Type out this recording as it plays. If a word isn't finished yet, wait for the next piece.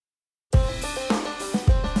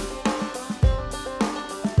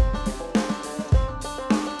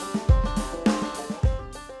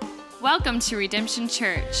Welcome to Redemption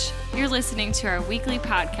Church. You're listening to our weekly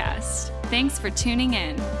podcast. Thanks for tuning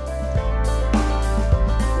in.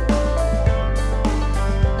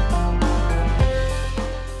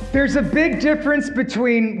 There's a big difference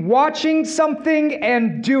between watching something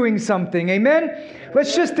and doing something. Amen?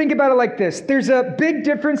 Let's just think about it like this. There's a big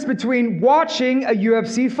difference between watching a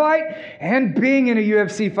UFC fight and being in a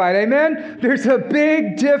UFC fight. Amen? There's a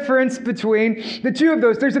big difference between the two of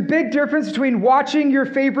those. There's a big difference between watching your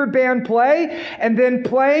favorite band play and then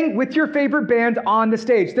playing with your favorite band on the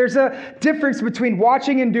stage. There's a difference between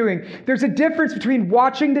watching and doing. There's a difference between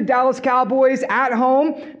watching the Dallas Cowboys at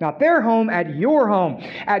home, not their home, at your home.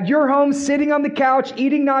 At your home, sitting on the couch,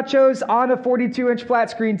 eating nachos on a 42-inch flat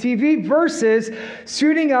screen TV versus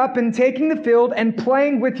suiting up and taking the field and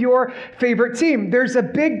playing with your favorite team. There's a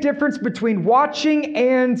big difference between watching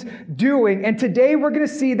and doing. And today we're going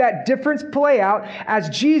to see that difference play out as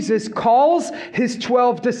Jesus calls his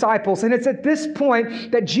 12 disciples. And it's at this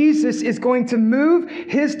point that Jesus is going to move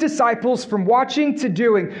his disciples from watching to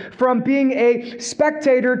doing, from being a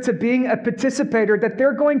spectator to being a participator, that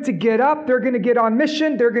they're going to get up, they're going to get on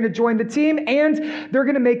mission, they're going to join the team, and they're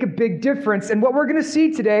going to make a big difference. And what we're going to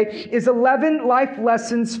see today is 11 life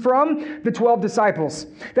lessons from the 12 disciples.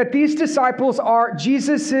 That these disciples are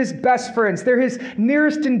Jesus's best friends. They're his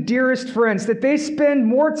nearest and dearest friends. That they spend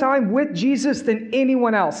more time with Jesus than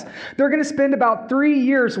anyone else. They're going to spend about 3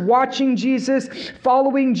 years watching Jesus,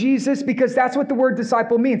 following Jesus, because that's what the word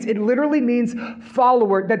disciple means. It literally means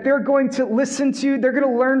follower. That they're going to listen to, they're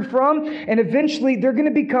going to learn from, and eventually they're going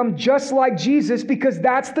to become just like Jesus, because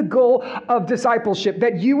that's the goal of discipleship.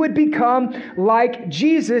 That you would become like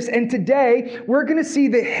Jesus. And today we're going to see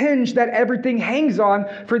the hinge that everything hangs on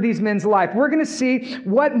for these men's life. We're going to see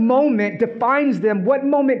what moment defines them, what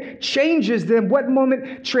moment changes them, what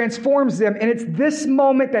moment transforms them. And it's this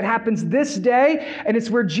moment that happens this day, and it's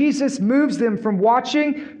where Jesus moves them from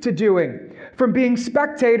watching to doing, from being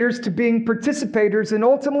spectators to being participators. And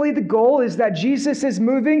ultimately the goal is that Jesus is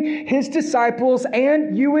moving his disciples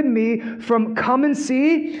and you and me from come and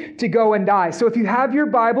see to go and die. So if you have your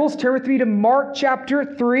Bibles, turn with me to Mark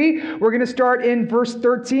chapter 3. We're going to start in verse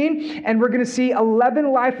 13, and we're going to see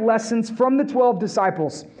 11 life lessons from the 12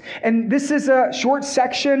 disciples. And this is a short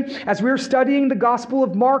section. As we're studying the Gospel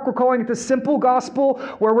of Mark, we're calling it the simple gospel,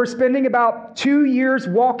 where we're spending about 2 years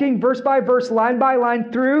walking verse by verse, line by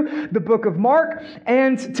line through the book of Mark.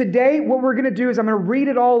 And today what we're going to do is I'm going to read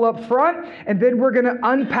it all up front, and then we're going to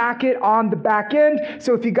unpack it on the back end.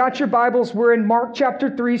 So if you got your Bibles, we're in Mark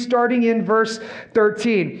chapter 3, starting in verse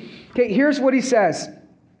 13. Okay, here's what he says.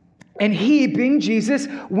 And he, being Jesus,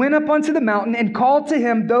 went up unto the mountain and called to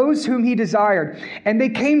him those whom he desired. And they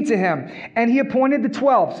came to him. And he appointed the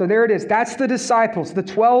 12. So there it is. That's the disciples, the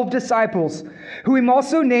 12 disciples, who he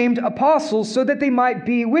also named apostles, so that they might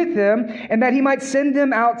be with him, and that he might send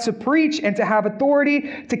them out to preach and to have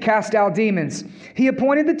authority to cast out demons. He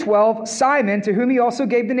appointed the 12, Simon, to whom he also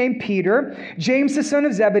gave the name Peter, James the son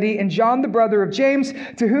of Zebedee, and John the brother of James,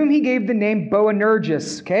 to whom he gave the name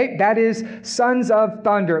Boanerges. Okay, that is sons of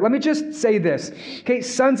thunder. Let me just say this. Okay,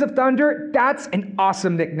 sons of thunder, that's an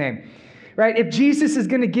awesome nickname. Right? If Jesus is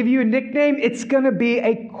going to give you a nickname, it's going to be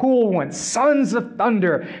a cool one. Sons of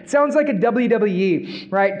Thunder. It sounds like a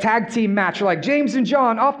WWE, right? Tag team match. You're like James and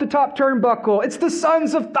John off the top turnbuckle. It's the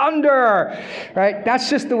Sons of Thunder, right? That's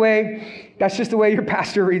just the way your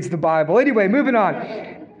pastor reads the Bible. Anyway, moving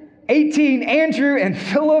on. 18, Andrew and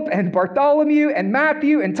Philip and Bartholomew and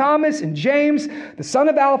Matthew and Thomas and James, the son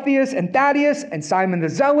of Alphaeus and Thaddeus and Simon the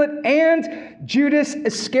Zealot and Judas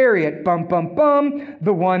Iscariot,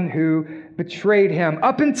 the one who betrayed him.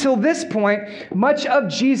 Up until this point, much of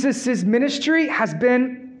Jesus' ministry has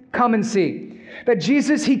been come and see. That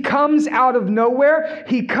Jesus, he comes out of nowhere.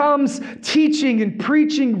 He comes teaching and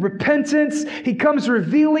preaching repentance. He comes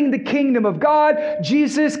revealing the kingdom of God.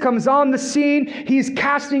 Jesus comes on the scene. He's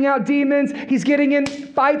casting out demons. He's getting in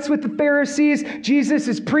fights with the Pharisees. Jesus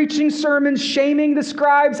is preaching sermons, shaming the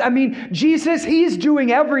scribes. I mean, Jesus, he's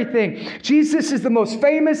doing everything. Jesus is the most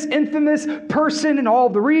famous, infamous person in all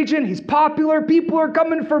the region. He's popular. People are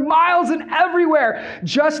coming for miles and everywhere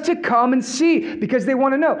just to come and see, because they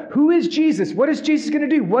want to know, who is Jesus? What is Jesus going to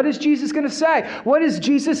do? What is Jesus going to say? What is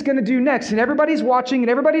Jesus going to do next? And everybody's watching, and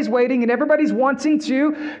everybody's waiting, and everybody's wanting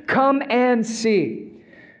to come and see.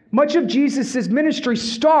 Much of Jesus' ministry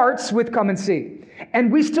starts with come and see.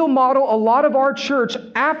 And we still model a lot of our church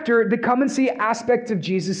after the come and see aspect of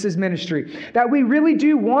Jesus' ministry. That we really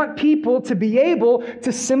do want people to be able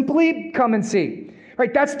to simply come and see.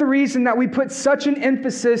 Right? That's the reason that we put such an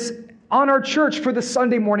emphasis on our church for the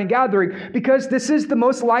Sunday morning gathering, because this is the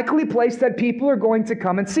most likely place that people are going to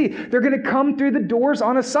come and see. They're going to come through the doors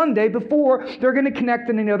on a Sunday before they're going to connect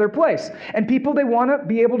in any other place. And people, they want to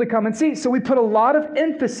be able to come and see. So we put a lot of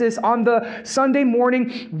emphasis on the Sunday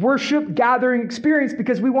morning worship gathering experience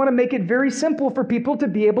because we want to make it very simple for people to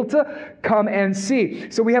be able to come and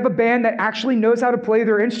see. So we have a band that actually knows how to play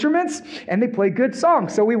their instruments, and they play good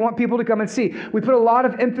songs. So we want people to come and see. We put a lot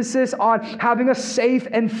of emphasis on having a safe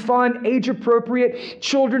and fun, age-appropriate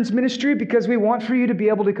children's ministry because we want for you to be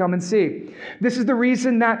able to come and see. This is the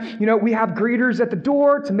reason that, we have greeters at the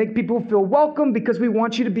door to make people feel welcome because we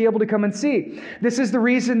want you to be able to come and see. This is the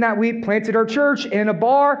reason that we planted our church in a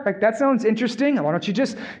bar. Like, that sounds interesting. Why don't you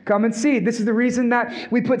just come and see? This is the reason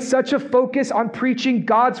that we put such a focus on preaching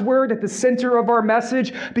God's word at the center of our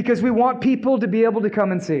message because we want people to be able to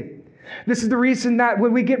come and see. This is the reason that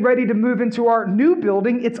when we get ready to move into our new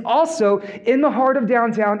building, it's also in the heart of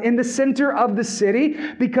downtown, in the center of the city,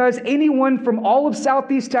 because anyone from all of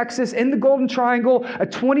Southeast Texas in the Golden Triangle, a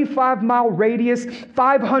 25-mile radius,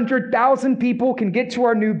 500,000 people can get to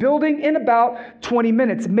our new building in about 20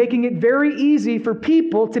 minutes, making it very easy for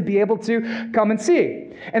people to be able to come and see.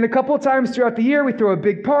 And a couple of times throughout the year, we throw a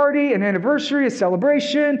big party, an anniversary, a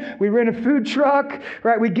celebration. We rent a food truck,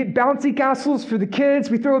 right? We get bouncy castles for the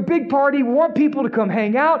kids. We throw a big party. We want people to come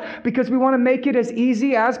hang out because we want to make it as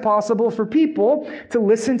easy as possible for people to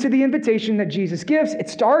listen to the invitation that Jesus gives. It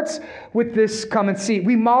starts with this come and see.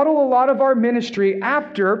 We model a lot of our ministry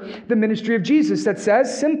after the ministry of Jesus that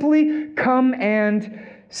says simply come and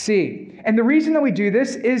see. And the reason that we do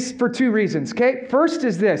this is for two reasons, okay? First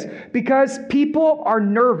is this, because people are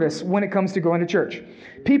nervous when it comes to going to church.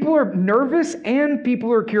 People are nervous and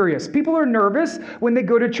people are curious. People are nervous when they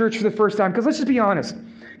go to church for the first time, because let's just be honest.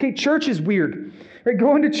 Okay, church is weird. Right?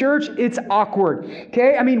 Going to church, it's awkward.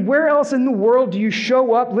 Okay? I mean, where else in the world do you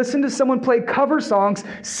show up, listen to someone play cover songs,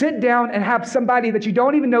 sit down and have somebody that you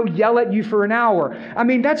don't even know yell at you for an hour? I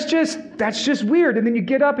mean, that's just weird. And then you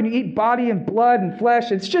get up and you eat body and blood and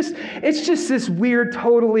flesh. It's just this weird,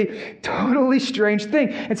 totally strange thing.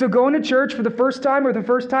 And so going to church for the first time or the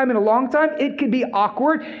first time in a long time, it can be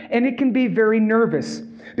awkward and it can be very nervous.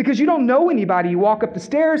 Because you don't know anybody. You walk up the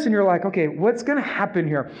stairs and you're like, okay, what's going to happen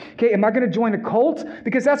here? Okay, am I going to join a cult?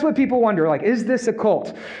 Because that's what people wonder, like, is this a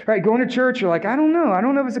cult? Right, going to church, you're like, I don't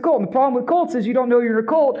know if it's a cult. And the problem with cults is you don't know you're a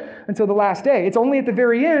cult until the last day. It's only at the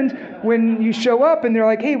very end when you show up and they're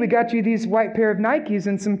like, hey, we got you these white pair of Nikes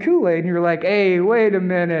and some Kool-Aid. And you're like, hey, wait a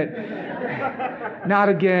minute. Not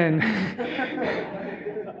again.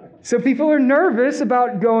 So people are nervous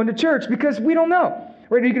about going to church because we don't know.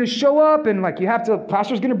 Right? Are you going to show up and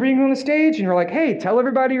pastor's going to bring you on the stage and you're like, hey, tell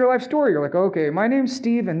everybody your life story. You're like, okay, my name's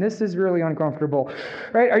Steve and this is really uncomfortable.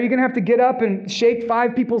 Right? Are you going to have to get up and shake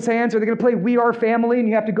 5 people's hands? Are they going to play We Are Family and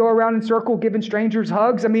you have to go around in circle giving strangers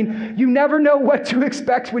hugs? I mean, you never know what to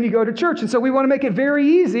expect when you go to church. And so we want to make it very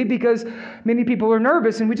easy because many people are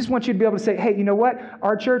nervous and we just want you to be able to say, hey, you know what?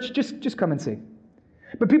 Our church, just come and see.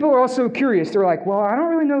 But people are also curious. They're like, well, I don't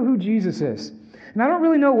really know who Jesus is. And I don't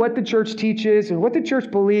really know what the church teaches or what the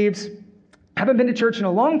church believes. I haven't been to church in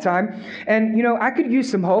a long time. And, I could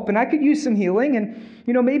use some hope and I could use some healing. And,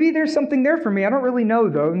 maybe there's something there for me. I don't really know,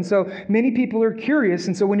 though. And so many people are curious.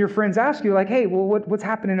 And so when your friends ask you, like, hey, well, what's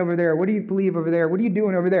happening over there? What do you believe over there? What are you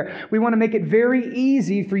doing over there? We want to make it very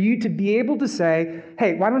easy for you to be able to say,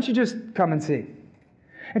 hey, why don't you just come and see?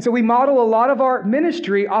 And so we model a lot of our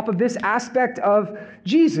ministry off of this aspect of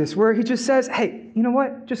Jesus, where he just says, hey, you know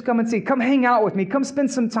what? Just come and see. Come hang out with me. Come spend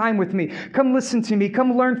some time with me. Come listen to me.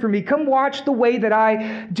 Come learn from me. Come watch the way that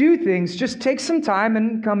I do things. Just take some time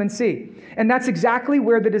and come and see. And that's exactly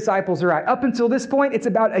where the disciples are at. Up until this point, it's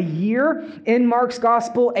about a year in Mark's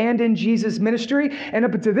gospel and in Jesus' ministry. And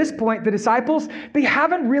up until this point, the disciples, they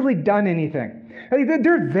haven't really done anything.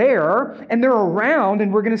 They're there and they're around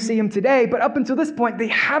and we're going to see them today. But up until this point, they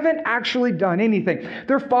haven't actually done anything.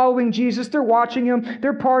 They're following Jesus. They're watching him.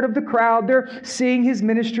 They're part of the crowd. They're seeing his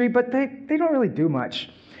ministry, but they don't really do much.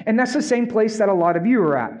 And that's the same place that a lot of you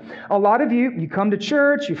are at. A lot of you come to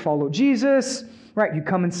church, you follow Jesus, right? You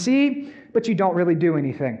come and see, but you don't really do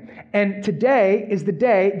anything. And today is the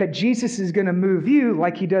day that Jesus is going to move you,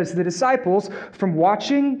 like he does the disciples, from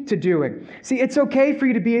watching to doing. See, it's okay for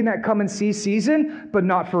you to be in that come and see season, but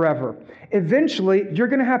not forever. Eventually, you're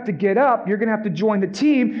going to have to get up, you're going to have to join the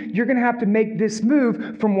team, you're going to have to make this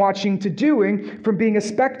move from watching to doing, from being a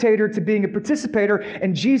spectator to being a participator.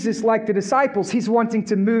 And Jesus, like the disciples, he's wanting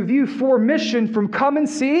to move you for mission from come and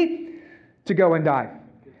see to go and die.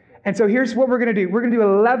 And so here's what we're going to do. We're going to do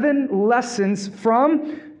 11 lessons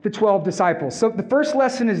from the 12 disciples. So the first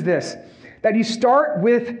lesson is this, that you start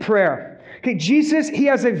with prayer. Okay, Jesus, he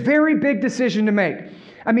has a very big decision to make.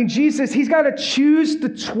 I mean, Jesus, he's got to choose the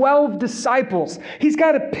 12 disciples. He's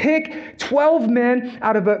got to pick 12 men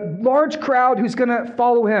out of a large crowd who's going to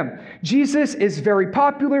follow him. Jesus is very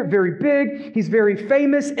popular, very big. He's very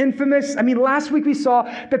famous, infamous. I mean, last week we saw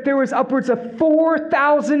that there was upwards of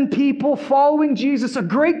 4,000 people following Jesus, a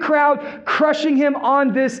great crowd crushing him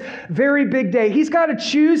on this very big day. He's got to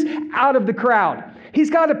choose out of the crowd.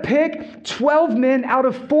 He's got to pick 12 men out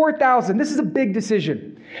of 4,000. This is a big decision.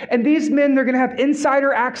 And these men, they're going to have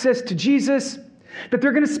insider access to Jesus, that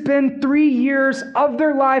they're going to spend 3 years of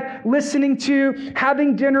their life listening to,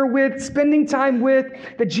 having dinner with, spending time with,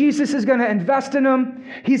 that Jesus is going to invest in them.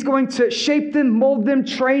 He's going to shape them, mold them,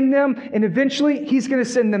 train them, and eventually he's going to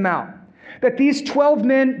send them out. That these 12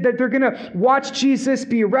 men, that they're going to watch Jesus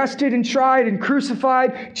be arrested and tried and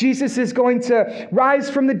crucified. Jesus is going to rise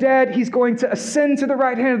from the dead. He's going to ascend to the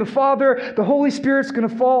right hand of the Father. The Holy Spirit's going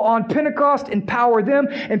to fall on Pentecost, empower them.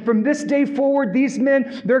 And from this day forward, these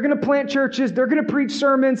men, they're going to plant churches. They're going to preach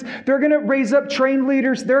sermons. They're going to raise up trained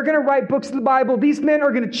leaders. They're going to write books of the Bible. These men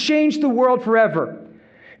are going to change the world forever.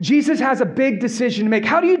 Jesus has a big decision to make.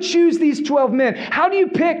 How do you choose these 12 men? How do you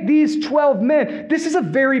pick these 12 men? This is a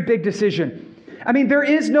very big decision. I mean, there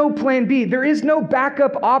is no plan B. There is no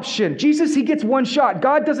backup option. Jesus, he gets one shot.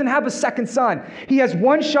 God doesn't have a second son. He has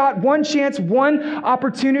one shot, one chance, one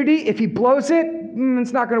opportunity. If he blows it,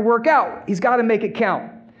 it's not going to work out. He's got to make it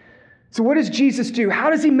count. So what does Jesus do? How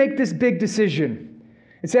does he make this big decision?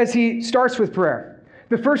 It says he starts with prayer.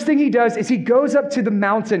 The first thing he does is he goes up to the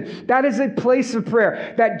mountain. That is a place of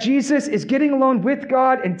prayer. That Jesus is getting alone with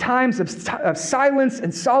God in times of silence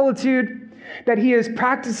and solitude. That he is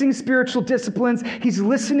practicing spiritual disciplines. He's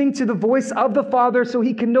listening to the voice of the Father so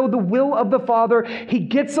he can know the will of the Father. He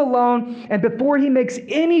gets alone, and before he makes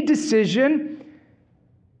any decision,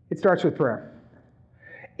 it starts with prayer.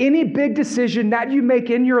 Any big decision that you make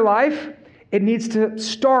in your life, it needs to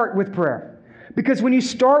start with prayer. Because when you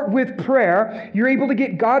start with prayer, you're able to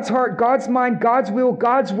get God's heart, God's mind, God's will,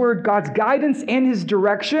 God's word, God's guidance, and his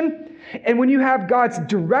direction. And when you have God's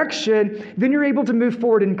direction, then you're able to move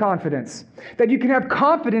forward in confidence. That you can have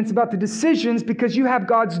confidence about the decisions because you have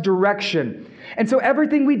God's direction. And so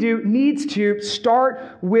everything we do needs to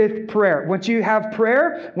start with prayer. Once you have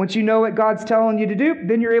prayer, once you know what God's telling you to do,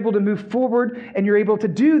 then you're able to move forward and you're able to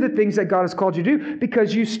do the things that God has called you to do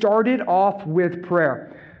because you started off with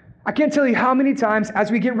prayer. I can't tell you how many times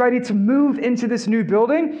as we get ready to move into this new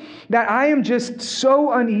building that I am just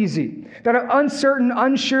so uneasy, that I'm uncertain,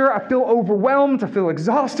 unsure, I feel overwhelmed, I feel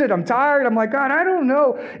exhausted, I'm tired. I'm like, God, I don't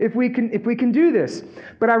know if we can do this.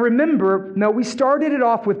 But I remember, no, we started it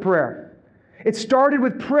off with prayer. It started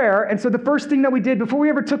with prayer, and so the first thing that we did before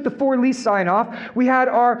we ever took the for lease sign off, we had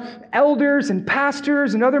our elders and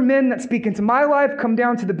pastors and other men that speak into my life come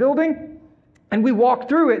down to the building. And we walked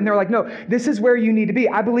through it, and they're like, no, this is where you need to be.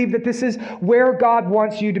 I believe that this is where God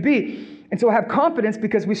wants you to be. And so I have confidence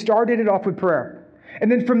because we started it off with prayer. And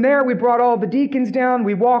then from there, we brought all the deacons down.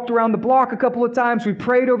 We walked around the block a couple of times. We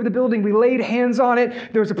prayed over the building. We laid hands on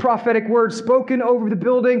it. There was a prophetic word spoken over the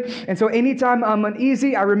building. And so anytime I'm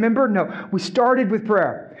uneasy, I remember, no, we started with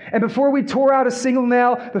prayer. And before we tore out a single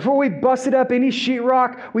nail, before we busted up any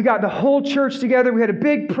sheetrock, we got the whole church together. We had a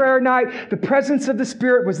big prayer night. The presence of the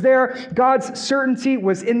Spirit was there. God's certainty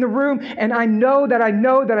was in the room. And I know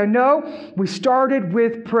we started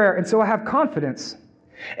with prayer. And so I have confidence.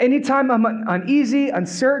 Anytime I'm uneasy,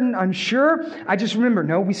 uncertain, unsure, I just remember,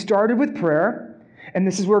 no, we started with prayer. And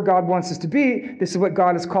this is where God wants us to be. This is what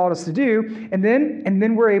God has called us to do. And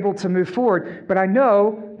then we're able to move forward. But I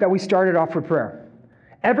know that we started off with prayer.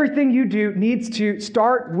 Everything you do needs to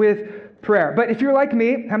start with prayer. But if you're like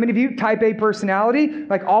me, how many of you, type A personality,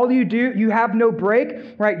 like all you do, you have no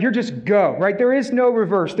break, right? You're just go, right? There is no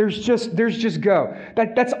reverse. There's just go.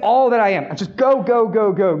 That's all that I am. I just go, go,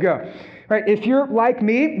 go, go, go. Right? If you're like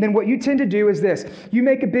me, then what you tend to do is this. You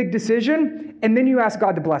make a big decision, and then you ask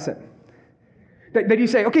God to bless it. That you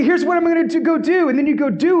say, okay, here's what I'm going to go do, and then you go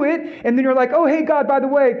do it, and then you're like, oh, hey, God, by the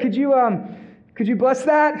way, could you bless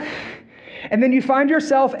that? And then you find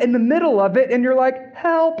yourself in the middle of it, and you're like,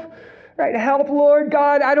 help, right? Help, Lord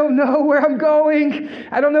God. I don't know where I'm going.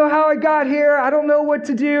 I don't know how I got here. I don't know what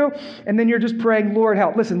to do. And then you're just praying, Lord,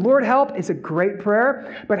 help. Listen, Lord, help is a great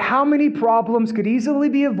prayer, but how many problems could easily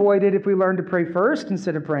be avoided if we learned to pray first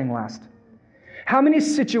instead of praying last? How many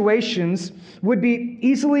situations would be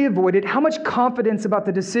easily avoided? How much confidence about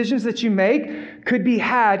the decisions that you make could be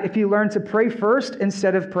had if you learned to pray first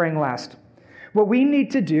instead of praying last? What we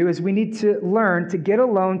need to do is we need to learn to get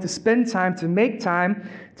alone, to spend time, to make time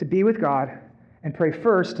to be with God and pray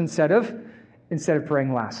first instead of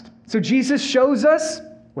praying last. So Jesus shows us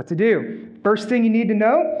what to do. First thing you need to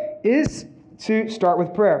know is to start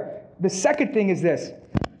with prayer. The second thing is this: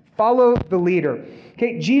 follow the leader.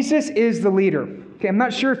 Okay, Jesus is the leader. Okay, I'm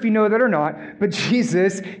not sure if you know that or not, but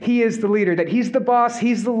Jesus, he is the leader. That he's the boss,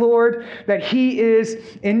 he's the Lord, that he is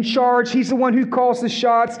in charge. He's the one who calls the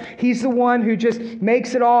shots. He's the one who just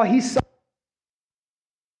makes it all. He's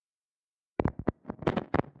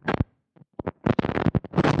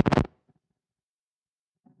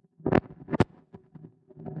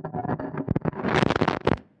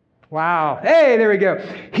wow. Hey, there we go.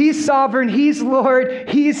 He's sovereign. He's Lord.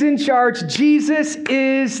 He's in charge. Jesus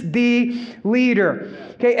is the leader.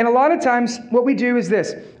 Okay, and a lot of times what we do is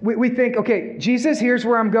this. We think, okay, Jesus, here's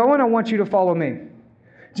where I'm going. I want you to follow me.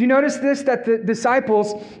 Do you notice this? That the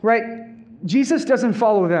disciples, right? Jesus doesn't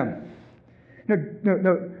follow them.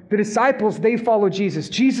 No. The disciples, they follow Jesus.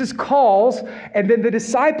 Jesus calls, and then the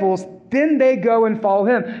disciples, then they go and follow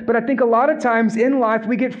him. But I think a lot of times in life,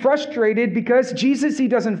 we get frustrated because Jesus, he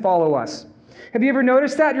doesn't follow us. Have you ever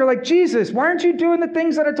noticed that? You're like, Jesus, why aren't you doing the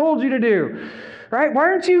things that I told you to do? Right? Why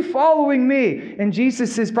aren't you following me? And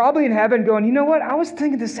Jesus is probably in heaven going, you know what? I was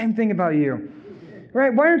thinking the same thing about you.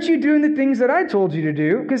 Right? Why aren't you doing the things that I told you to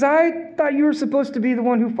do? Because I thought you were supposed to be the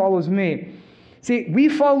one who follows me. See, we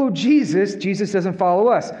follow Jesus. Jesus doesn't follow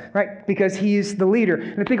us, right? Because he is the leader.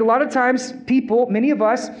 And I think a lot of times people, many of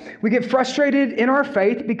us, we get frustrated in our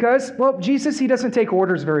faith because, well, Jesus, he doesn't take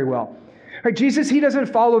orders very well. Right? Jesus, he doesn't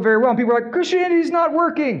follow very well. And people are like, Christianity's not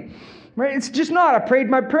working. Right? It's just not. I prayed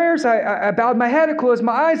my prayers. I bowed my head. I closed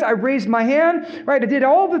my eyes. I raised my hand. Right? I did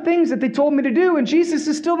all the things that they told me to do. And Jesus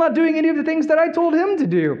is still not doing any of the things that I told him to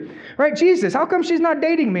do. Right? Jesus, how come she's not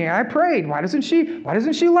dating me? I prayed. Why doesn't she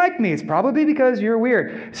like me? It's probably because you're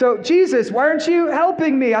weird. So Jesus, why aren't you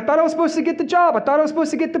helping me? I thought I was supposed to get the job. I thought I was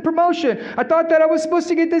supposed to get the promotion. I thought that I was supposed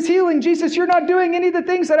to get this healing. Jesus, you're not doing any of the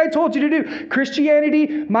things that I told you to do.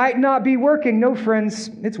 Christianity might not be working. No, friends,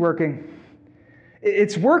 it's working.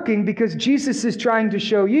 It's working because Jesus is trying to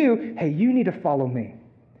show you, hey, you need to follow me.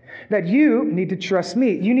 That you need to trust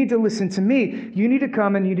me. You need to listen to me. You need to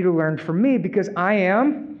come and you need to learn from me because I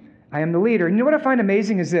am the leader. And you know what I find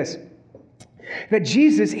amazing is this, that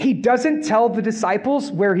Jesus, he doesn't tell the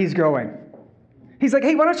disciples where he's going. He's like,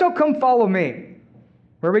 hey, why don't y'all come follow me?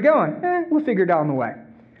 Where are we going? We'll figure it out on the way.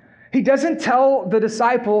 He doesn't tell the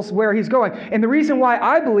disciples where he's going. And the reason why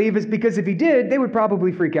I believe is because if he did, they would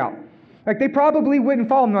probably freak out. Like, they probably wouldn't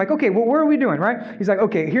follow him. They're like, okay, well, where are we doing, right? He's like,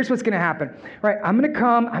 okay, here's what's going to happen, right? I'm going to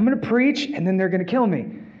come, I'm going to preach, and then they're going to kill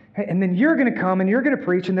me. Right? And then you're going to come, and you're going to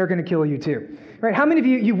preach, and they're going to kill you too. Right? How many of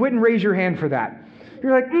you wouldn't raise your hand for that?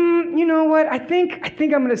 You're like, you know what? I think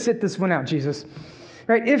I'm going to sit this one out, Jesus.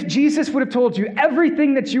 Right? If Jesus would have told you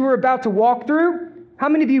everything that you were about to walk through, how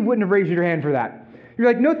many of you wouldn't have raised your hand for that? You're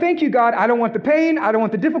like, no, thank you, God. I don't want the pain. I don't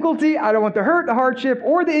want the difficulty. I don't want the hurt, the hardship,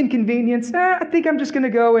 or the inconvenience. I think I'm just going to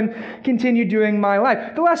go and continue doing my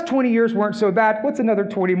life. The last 20 years weren't so bad. What's another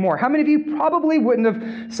 20 more? How many of you probably wouldn't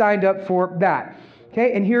have signed up for that?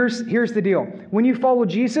 Okay, and here's the deal. When you follow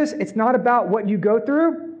Jesus, it's not about what you go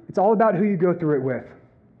through. It's all about who you go through it with.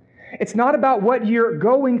 It's not about what you're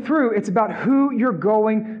going through. It's about who you're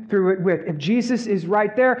going through it with. If Jesus is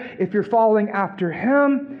right there, if you're following after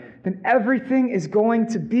him, then everything is going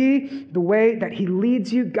to be the way that he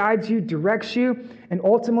leads you, guides you, directs you, and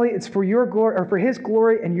ultimately it's for your glory or for his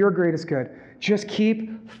glory and your greatest good. Just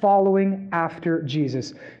keep following after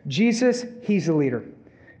Jesus. Jesus, he's the leader.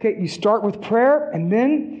 Okay, you start with prayer, and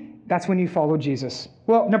then that's when you follow Jesus.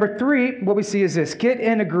 Well, number 3, what we see is this: get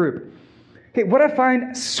in a group. Okay, what I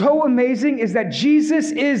find so amazing is that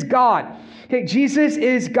Jesus is God. Okay, Jesus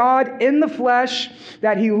is God in the flesh,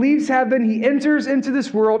 that he leaves heaven, he enters into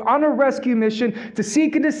this world on a rescue mission to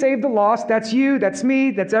seek and to save the lost. That's you, that's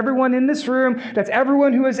me, that's everyone in this room, that's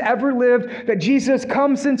everyone who has ever lived, that Jesus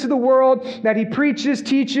comes into the world, that he preaches,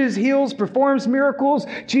 teaches, heals, performs miracles.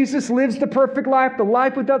 Jesus lives the perfect life, the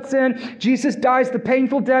life without sin. Jesus dies the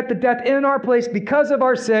painful death, the death in our place because of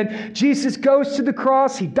our sin. Jesus goes to the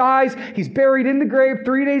cross, he dies, he's buried in the grave.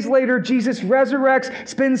 3 days later, Jesus resurrects,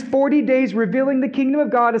 spends 40 days revealing the kingdom of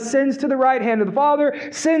God, ascends to the right hand of the Father,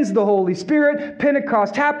 sends the Holy Spirit.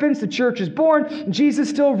 Pentecost happens, the church is born. Jesus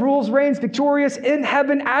still rules, reigns victorious in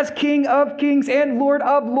heaven as King of kings and Lord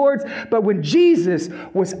of lords. But when Jesus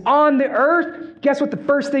was on the earth, guess what the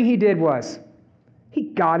first thing he did was? He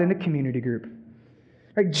got in a community group.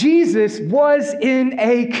 Right? Jesus was in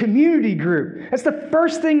a community group. That's the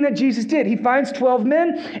first thing that Jesus did. He finds 12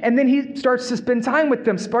 men, and then he starts to spend time with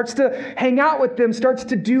them, starts to hang out with them, starts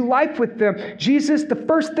to do life with them. Jesus, the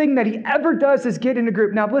first thing that he ever does is get in a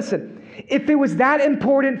group. Now listen, if it was that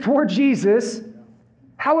important for Jesus,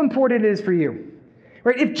 how important it is for you?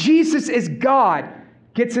 Right? If Jesus is God,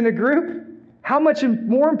 gets in a group, How much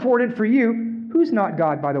more important for you, who's not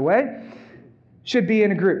God, by the way, should be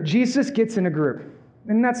in a group? Jesus gets in a group.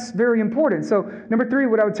 And that's very important. So number 3,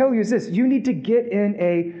 what I would tell you is this. You need to get in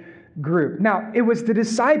a group. Now, it was the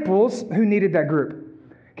disciples who needed that group.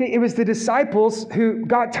 Okay, it was the disciples who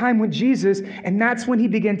got time with Jesus, and that's when he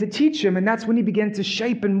began to teach them, and that's when he began to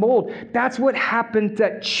shape and mold. That's what happened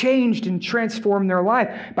that changed and transformed their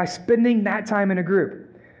life, by spending that time in a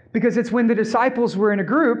group. Because it's when the disciples were in a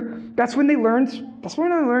group, that's when they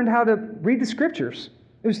learned how to read the scriptures.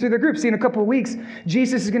 It was through their group. See, in a couple of weeks,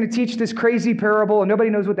 Jesus is going to teach this crazy parable, and nobody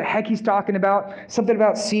knows what the heck he's talking about. Something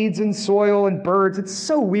about seeds and soil and birds. It's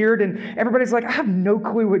so weird, and everybody's like, I have no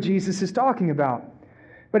clue what Jesus is talking about.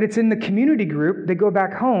 But it's in the community group. They go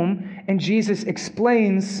back home, and Jesus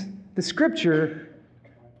explains the scripture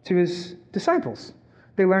to his disciples.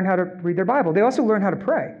 They learn how to read their Bible. They also learn how to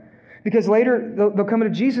pray. Because later, they'll come to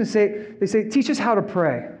Jesus and they say, teach us how to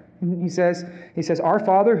pray. And he says, Our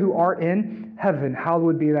Father who art in heaven,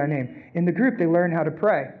 hallowed be thy name. In the group, they learn how to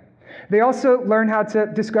pray. They also learn how to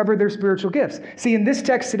discover their spiritual gifts. See, in this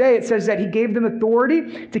text today, it says that he gave them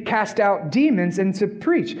authority to cast out demons and to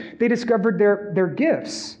preach. They discovered their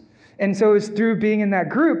gifts. And so it's through being in that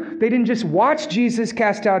group, they didn't just watch Jesus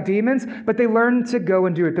cast out demons, but they learned to go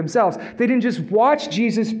and do it themselves. They didn't just watch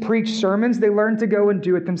Jesus preach sermons, they learned to go and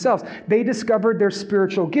do it themselves. They discovered their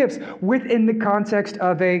spiritual gifts within the context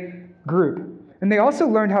of a group. And they also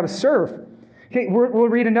learned how to serve. Okay, we'll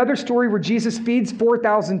read another story where Jesus feeds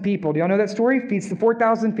 4,000 people. Do y'all know that story? Feeds the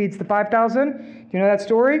 4,000, feeds the 5,000. Do you know that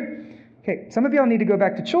story? Okay, some of y'all need to go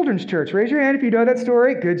back to children's church. Raise your hand if you know that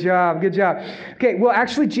story. Good job, good job. Okay, well,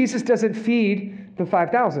 actually, Jesus doesn't feed the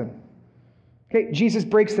 5,000. Okay, Jesus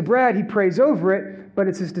breaks the bread, he prays over it, but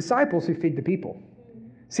it's his disciples who feed the people.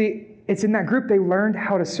 See, it's in that group they learned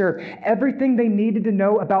how to serve. Everything they needed to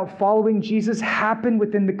know about following Jesus happened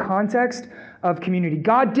within the context of community.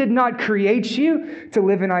 God did not create you to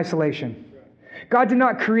live in isolation. God did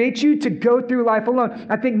not create you to go through life alone.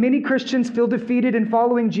 I think many Christians feel defeated in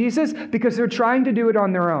following Jesus because they're trying to do it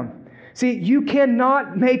on their own. See, you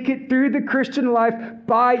cannot make it through the Christian life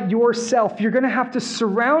by yourself. You're going to have to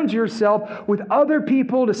surround yourself with other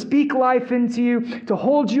people to speak life into you, to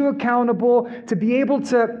hold you accountable, to be able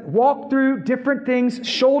to walk through different things,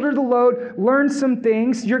 shoulder the load, learn some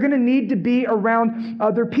things. You're going to need to be around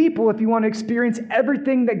other people if you want to experience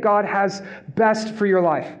everything that God has best for your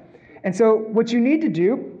life. And so what you need to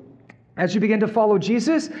do as you begin to follow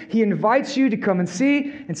Jesus, he invites you to come and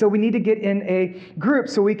see. And so we need to get in a group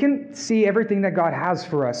so we can see everything that God has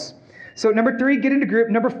for us. So number 3, get into group.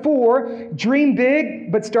 Number 4, dream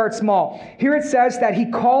big, but start small. Here it says that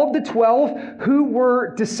he called the 12 who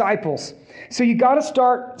were disciples. So you got to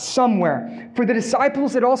start somewhere. For the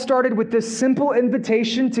disciples, it all started with this simple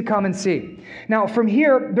invitation to come and see. Now, from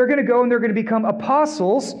here, they're going to go and they're going to become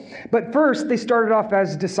apostles. But first, they started off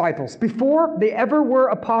as disciples. Before they ever were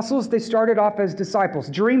apostles, they started off as disciples.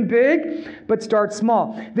 Dream big, but start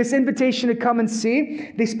small. This invitation to come and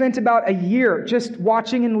see, they spent about a year just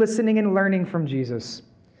watching and listening and learning from Jesus.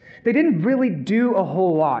 They didn't really do a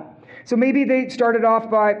whole lot. So maybe they started off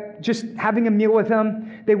by just having a meal with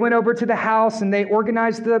him. They went over to the house and they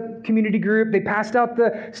organized the community group. They passed out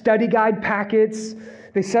the study guide packets.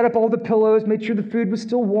 They set up all the pillows, made sure the food was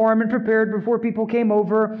still warm and prepared before people came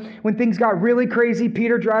over. When things got really crazy,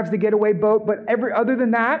 Peter drives the getaway boat. But other than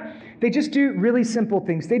that, they just do really simple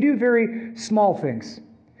things. They do very small things.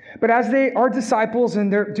 But as they are disciples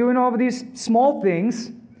and they're doing all of these small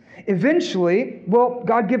things, eventually,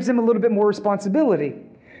 God gives them a little bit more responsibility.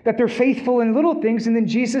 That they're faithful in little things, and then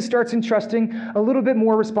Jesus starts entrusting a little bit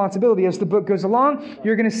more responsibility. As the book goes along,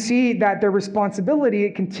 you're going to see that their responsibility,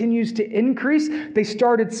 it continues to increase. They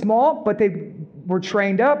started small, but they were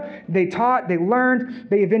trained up. They taught, they learned.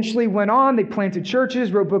 They eventually went on. They planted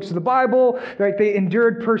churches, wrote books of the Bible. Right? They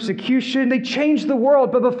endured persecution. They changed the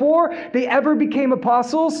world. But before they ever became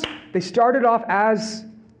apostles, they started off as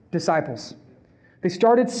disciples. They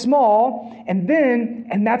started small, and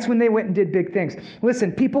that's when they went and did big things.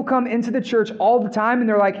 Listen, people come into the church all the time, and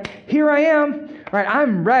they're like, here I am, right?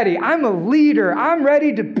 I'm ready. I'm a leader. I'm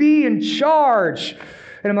ready to be in charge.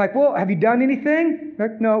 And I'm like, well, have you done anything?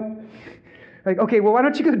 Like, no. Like, okay, well, why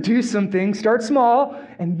don't you go do something, start small,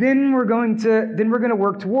 and then we're going to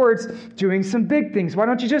work towards doing some big things. Why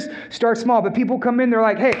don't you just start small? But people come in, they're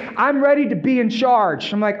like, hey, I'm ready to be in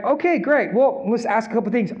charge. I'm like, okay, great. Well, let's ask a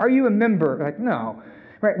couple things. Are you a member? Like, no.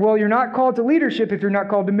 Right? Well, you're not called to leadership if you're not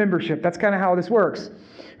called to membership. That's kind of how this works.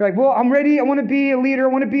 You're like, well, I'm ready. I want to be a leader.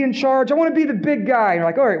 I want to be in charge. I want to be the big guy. You're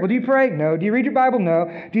like, all right, well, do you pray? No. Do you read your Bible?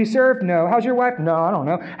 No. Do you serve? No. How's your wife? No, I don't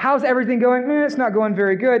know. How's everything going? It's not going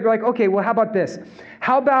very good. You're like, okay, well, how about this?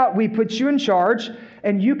 How about we put you in charge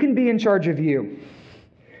and you can be in charge of you?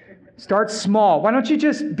 Start small. Why don't you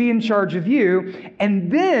just be in charge of you,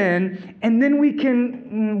 and then we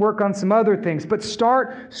can work on some other things. But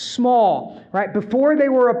start small, right? Before they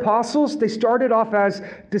were apostles, they started off as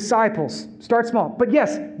disciples. Start small. But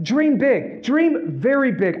yes, dream big. Dream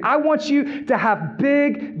very big. I want you to have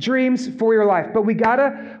big dreams for your life. But we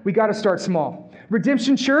gotta start small.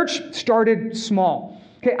 Redemption Church started small.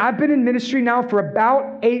 Okay, I've been in ministry now for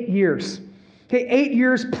about 8 years. Okay, 8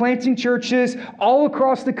 years planting churches all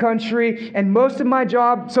across the country, and most of my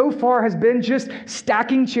job so far has been just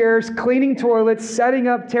stacking chairs, cleaning toilets, setting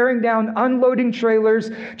up, tearing down, unloading trailers,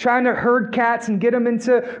 trying to herd cats and get them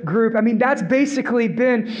into group. I mean, that's basically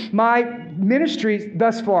been my ministry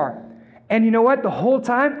thus far. And you know what? The whole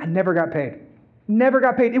time, I never got paid. Never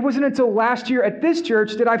got paid. It wasn't until last year at this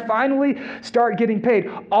church that I finally start getting paid.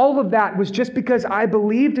 All of that was just because I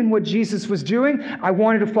believed in what Jesus was doing. I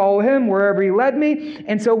wanted to follow him wherever he led me.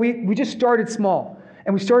 And so we just started small.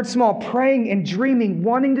 And we started small, praying and dreaming,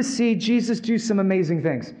 wanting to see Jesus do some amazing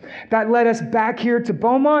things. That led us back here to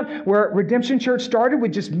Beaumont, where Redemption Church started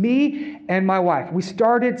with just me and my wife. We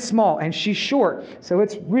started small, and she's short, so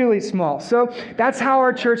it's really small. So that's how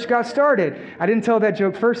our church got started. I didn't tell that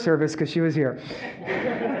joke first service because she was here.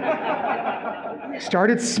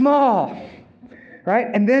 Started small. Right?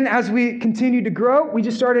 And then as we continued to grow, we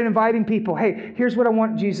just started inviting people. Hey, here's what I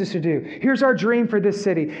want Jesus to do. Here's our dream for this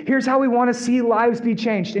city. Here's how we want to see lives be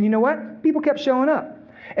changed. And you know what? People kept showing up.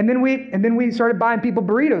 And then we started buying people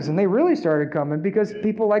burritos, and they really started coming because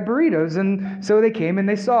people like burritos. And so they came and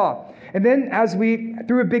they saw. And then as we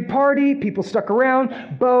threw a big party, people stuck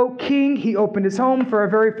around. Bo King, he opened his home for our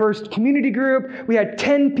very first community group. We had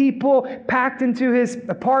 10 people packed into his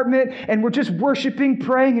apartment, and we're just worshiping,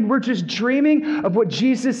 praying, and we're just dreaming of what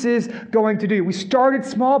Jesus is going to do. We started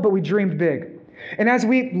small, but we dreamed big. And as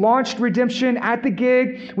we launched Redemption at the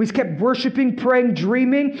gig, we kept worshiping, praying,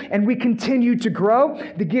 dreaming, and we continued to grow.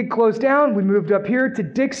 The gig closed down. We moved up here to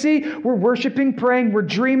Dixie. We're worshiping, praying, we're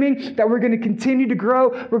dreaming that we're going to continue to grow.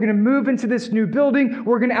 We're going to move into this new building.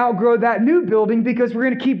 We're going to outgrow that new building because we're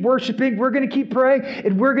going to keep worshiping, we're going to keep praying,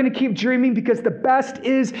 and we're going to keep dreaming because the best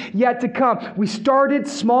is yet to come. We started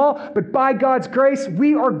small, but by God's grace,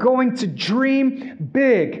 we are going to dream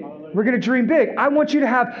big. We're going to dream big. I want you to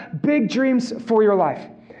have big dreams for your life.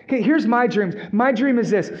 Okay, here's my dreams. My dream is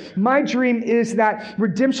this. My dream is that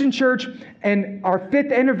Redemption Church and our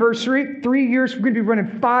 5th anniversary, 3 years, we're going to be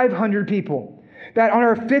running 500 people. That on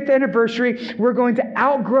our 5th anniversary, we're going to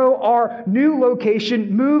outgrow our new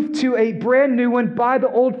location, move to a brand new one by the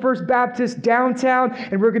old First Baptist downtown,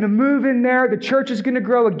 and we're going to move in there. The church is going to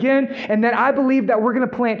grow again, and then I believe that we're going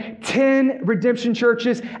to plant 10 Redemption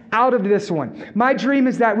churches out of this one. My dream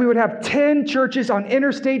is that we would have 10 churches on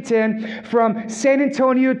Interstate 10 from San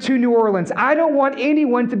Antonio to New Orleans. I don't want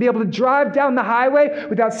anyone to be able to drive down the highway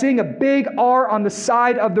without seeing a big R on the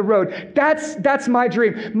side of the road. That's my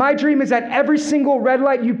dream. My dream is that every single red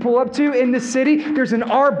light you pull up to in the city, there's an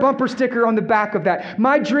R bumper sticker on the back of that.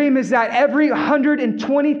 My dream is that every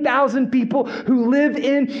 120,000 people who live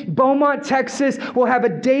in Beaumont, Texas will have a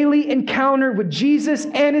daily encounter with Jesus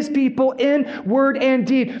and his people in word and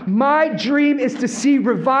deed. My dream is to see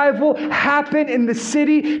revival happen in the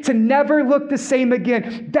city, to never look the same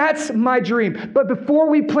again. That's my dream. But before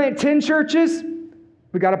we plant 10 churches,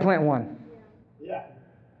 we got to plant one. Yeah.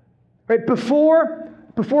 Right?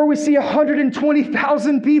 Before we see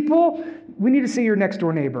 120,000 people, we need to see your next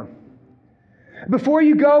door neighbor. Before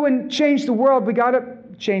you go and change the world, we got to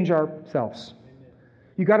change ourselves.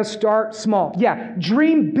 You got to start small. Yeah,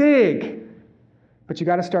 dream big, but you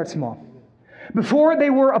got to start small. Before they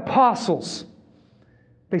were apostles,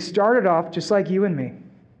 they started off just like you and me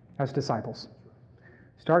as disciples.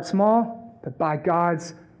 Start small, but by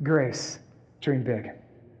God's grace, dream big.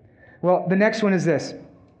 Well, the next one is this.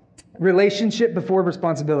 Relationship before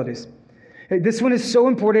responsibilities. This one is so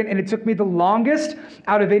important, and it took me the longest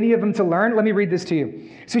out of any of them to learn. Let me read this to you.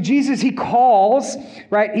 So Jesus, he calls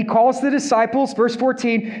the disciples, verse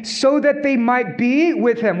 14, so that they might be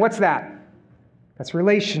with him. What's that? That's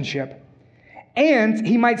relationship. And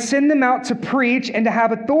he might send them out to preach and to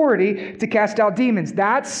have authority to cast out demons.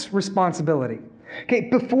 That's responsibility. Okay,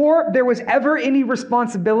 before there was ever any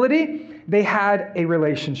responsibility, they had a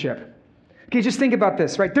relationship. Okay, just think about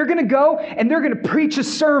this, right? They're going to go and they're going to preach a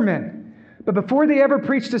sermon. But before they ever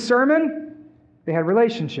preached a sermon, they had a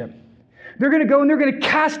relationship. They're going to go and they're going to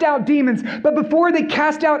cast out demons. But before they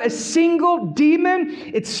cast out a single demon,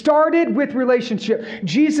 it started with relationship.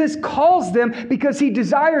 Jesus calls them because he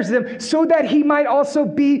desires them so that he might also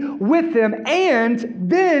be with them. And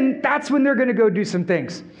then that's when they're going to go do some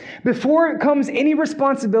things. Before it comes any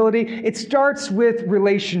responsibility, it starts with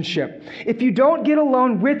relationship. If you don't get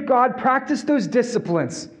alone with God, practice those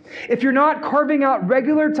disciplines. If you're not carving out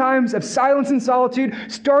regular times of silence and solitude,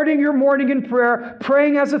 starting your morning in prayer,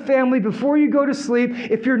 praying as a family before you go to sleep,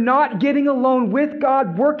 if you're not getting alone with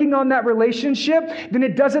God, working on that relationship, then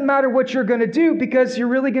it doesn't matter what you're going to do because you're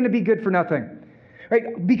really going to be good for nothing.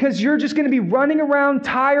 Right? Because you're just going to be running around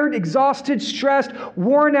tired, exhausted, stressed,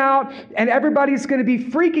 worn out, and everybody's going to be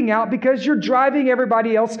freaking out because you're driving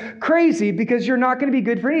everybody else crazy because you're not going to be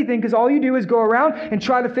good for anything because all you do is go around and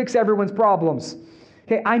try to fix everyone's problems.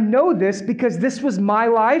 Okay, I know this because this was my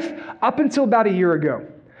life up until about a year ago.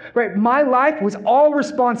 Right? My life was all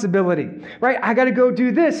responsibility. Right? I got to go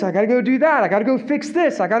do this. I got to go do that. I got to go fix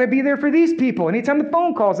this. I got to be there for these people. Anytime the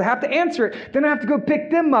phone calls, I have to answer it. Then I have to go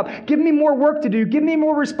pick them up. Give me more work to do. Give me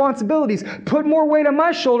more responsibilities. Put more weight on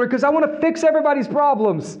my shoulder because I want to fix everybody's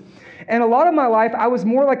problems. And a lot of my life, I was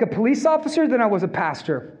more like a police officer than I was a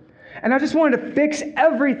pastor. And I just wanted to fix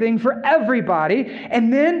everything for everybody.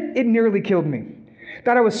 And then it nearly killed me.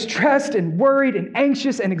 That I was stressed and worried and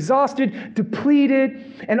anxious and exhausted,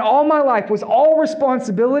 depleted, and all my life was all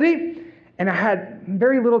responsibility, and I had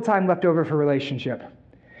very little time left over for relationship.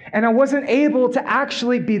 And I wasn't able to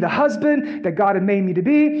actually be the husband that God had made me to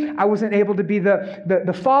be. I wasn't able to be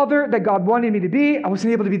the father that God wanted me to be. I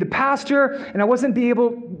wasn't able to be the pastor, and I wasn't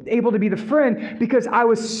able to be the friend because I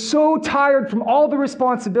was so tired from all the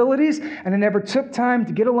responsibilities, and I never took time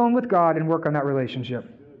to get alone with God and work on that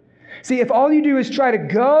relationship. See, if all you do is try to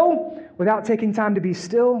go without taking time to be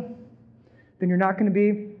still, then you're not going to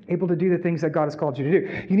be able to do the things that God has called you to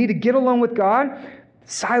do. You need to get alone with God.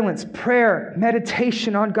 Silence, prayer,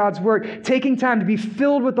 meditation on God's word, taking time to be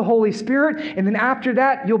filled with the Holy Spirit, and then after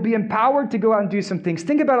that, you'll be empowered to go out and do some things.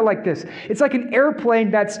 Think about it like this. It's like an airplane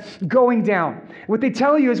that's going down. What they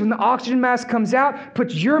tell you is when the oxygen mask comes out,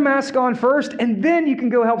 put your mask on first, and then you can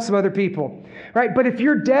go help some other people. Right? But if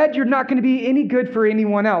you're dead, you're not going to be any good for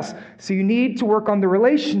anyone else. So you need to work on the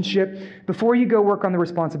relationship before you go work on the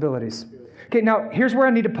responsibilities. Okay, now here's where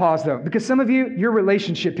I need to pause though, because some of you, you're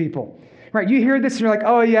relationship people. Right, you hear this and you're like,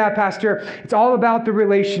 oh yeah, Pastor, it's all about the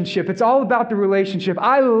relationship. It's all about the relationship.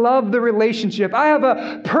 I love the relationship. I have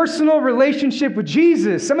a personal relationship with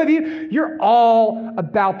Jesus. Some of you, you're all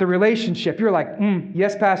about the relationship. You're like,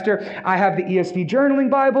 yes, Pastor, I have the ESV journaling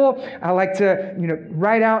Bible. I like to,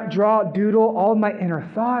 write out, draw, doodle all my inner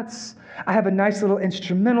thoughts. I have a nice little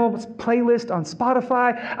instrumental playlist on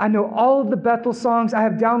Spotify. I know all of the Bethel songs. I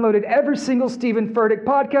have downloaded every single Stephen Furtick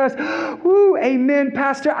podcast. Woo, amen,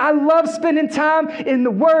 Pastor. I love spending time in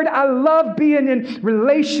the Word. I love being in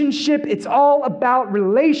relationship. It's all about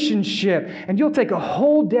relationship. And you'll take a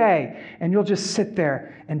whole day and you'll just sit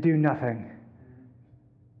there and do nothing.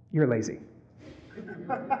 You're lazy.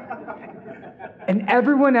 And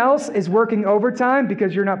everyone else is working overtime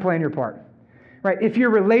because you're not playing your part. Right? If your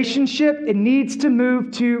relationship, it needs to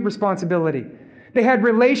move to responsibility. They had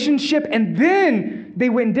relationship and then they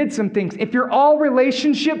went and did some things. If you're all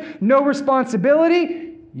relationship, no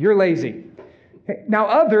responsibility, you're lazy. Now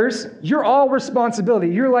others, you're all responsibility.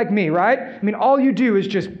 You're like me, right? I mean, all you do is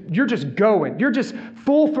you're just going. You're just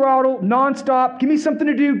full throttle, nonstop. Give me something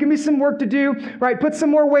to do. Give me some work to do, right? Put some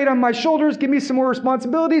more weight on my shoulders. Give me some more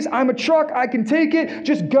responsibilities. I'm a truck. I can take it.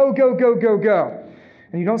 Just go, go, go, go, go.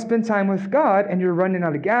 And you don't spend time with God, and you're running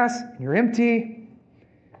out of gas, and you're empty,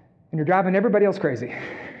 and you're driving everybody else crazy.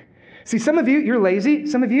 See, some of you, you're lazy.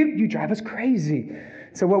 Some of you, you drive us crazy.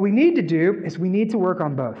 So what we need to do is we need to work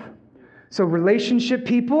on both. So relationship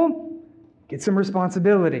people, get some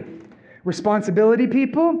responsibility. Responsibility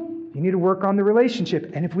people, you need to work on the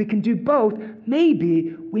relationship. And if we can do both,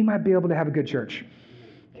 maybe we might be able to have a good church.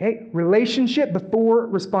 Okay? Relationship before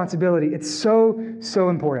responsibility. It's so, so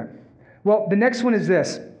important. Well, the next one is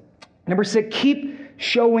this. Number 6, keep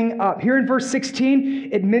showing up. Here in verse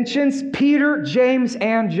 16, it mentions Peter, James,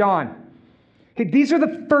 and John. Okay, these are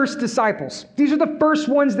the first disciples. These are the first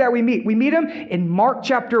ones that we meet. We meet them in Mark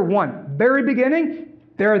chapter 1. Very beginning,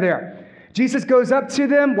 they're there. Jesus goes up to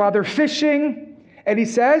them while they're fishing, and he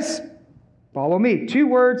says, follow me. 2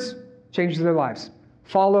 words, changes their lives.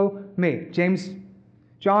 Follow me. James,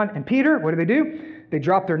 John, and Peter, what do? They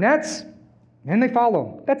drop their nets, and they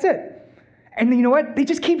follow. That's it. And you know what? They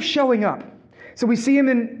just keep showing up. So we see him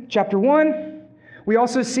in chapter 1. We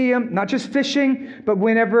also see him not just fishing, but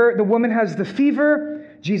whenever the woman has the fever,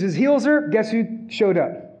 Jesus heals her. Guess who showed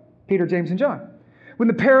up? Peter, James, and John. When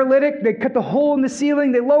the paralytic, they cut the hole in the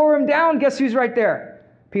ceiling, they lower him down, guess who's right there?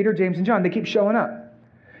 Peter, James, and John. They keep showing up.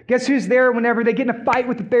 Guess who's there whenever they get in a fight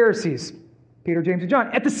with the Pharisees? Peter, James, and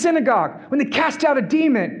John. At the synagogue, when they cast out a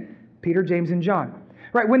demon, Peter, James, and John.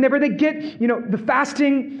 Right? Whenever they get, the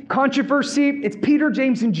fasting controversy, it's Peter,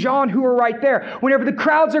 James, and John who are right there. Whenever the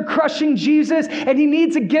crowds are crushing Jesus and he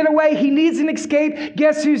needs a getaway, he needs an escape,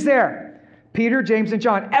 guess who's there? Peter, James, and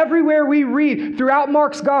John. Everywhere we read throughout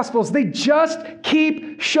Mark's Gospels, they just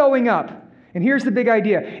keep showing up. And here's the big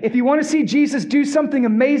idea. If you want to see Jesus do something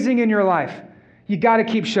amazing in your life, you got to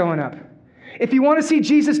keep showing up. If you want to see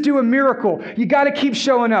Jesus do a miracle, you got to keep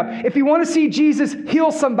showing up. If you want to see Jesus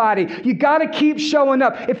heal somebody, you got to keep showing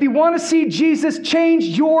up. If you want to see Jesus change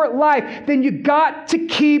your life, then you got to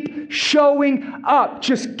keep showing up.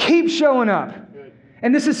 Just keep showing up.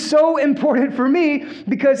 And this is so important for me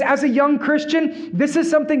because as a young Christian, this is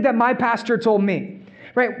something that my pastor told me.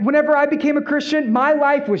 Right? Whenever I became a Christian, my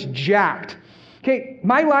life was jacked. Okay,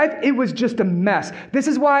 my life, it was just a mess. This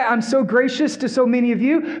is why I'm so gracious to so many of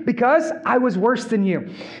you, because I was worse than you.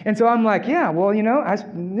 And so I'm like, yeah, well, I got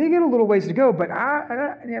a little ways to go, but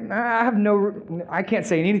I can't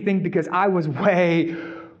say anything because I was way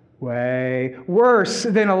worse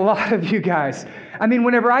than a lot of you guys. I mean,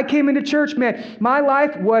 whenever I came into church, man, my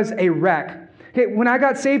life was a wreck. Okay, when I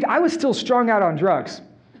got saved, I was still strung out on drugs.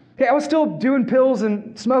 Okay, I was still doing pills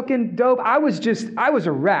and smoking dope. I was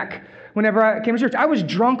a wreck. Whenever I came to church, I was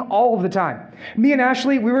drunk all the time. Me and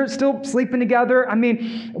Ashley, we were still sleeping together. I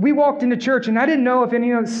mean, we walked into church, and I didn't know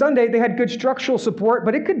if Sunday they had good structural support,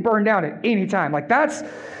 but it could burn down at any time. Like that's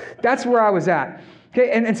where I was at.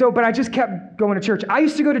 Okay, but I just kept going to church. I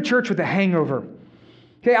used to go to church with a hangover.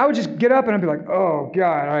 Okay, I would just get up and I'd be like, oh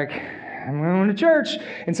God, I'm going to church.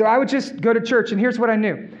 And so I would just go to church, and here's what I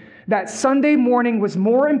knew: that Sunday morning was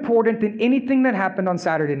more important than anything that happened on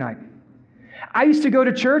Saturday night. I used to go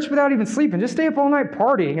to church without even sleeping, just stay up all night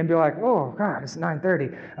partying and be like, oh God, it's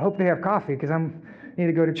 9:30. I hope they have coffee because I need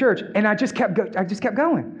to go to church. And I just kept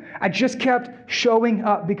going. I just kept showing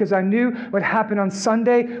up because I knew what happened on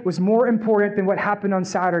Sunday was more important than what happened on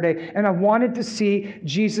Saturday. And I wanted to see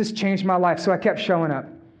Jesus change my life. So I kept showing up.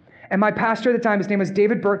 And my pastor at the time, his name was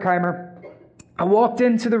David Berkheimer. I walked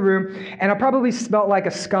into the room and I probably smelled like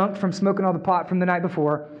a skunk from smoking all the pot from the night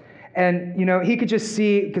before. And, he could just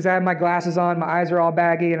see, because I have my glasses on, my eyes are all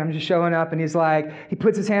baggy, and I'm just showing up, and he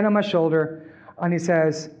puts his hand on my shoulder, and he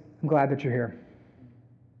says, I'm glad that you're here.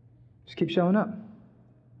 Just keep showing up.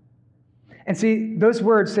 And see, those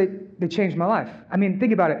words, they changed my life. I mean,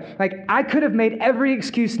 think about it. Like, I could have made every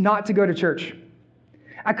excuse not to go to church.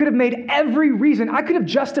 I could have made every reason. I could have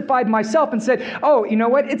justified myself and said, oh, you know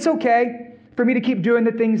what? It's okay for me to keep doing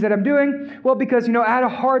the things that I'm doing. Well, because, I had a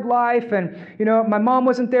hard life and, my mom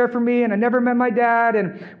wasn't there for me and I never met my dad.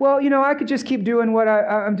 And, well, I could just keep doing what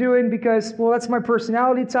I'm doing because, well, that's my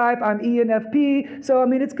personality type. I'm ENFP. So,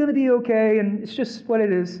 it's going to be okay. And it's just what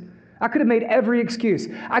it is. I could have made every excuse.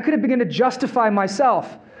 I could have begun to justify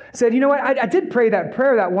myself. Said, you know what? I did pray that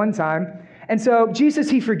prayer that one time. And so Jesus,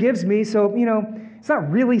 he forgives me. So, it's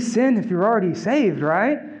not really sin if you're already saved,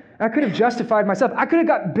 right? I could have justified myself. I could have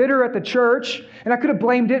got bitter at the church, and I could have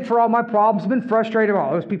blamed it for all my problems, been frustrated.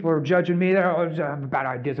 Oh, those people are judging me. They have bad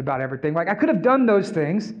ideas about everything. Like, I could have done those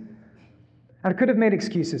things. I could have made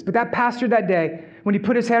excuses. But that pastor that day, when he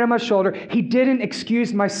put his hand on my shoulder, he didn't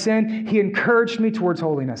excuse my sin. He encouraged me towards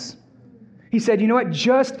holiness. He said, you know what?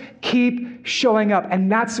 Just keep showing up.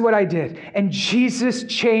 And that's what I did. And Jesus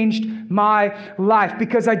changed my life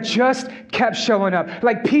because I just kept showing up.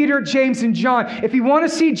 Like Peter, James, and John. If you want to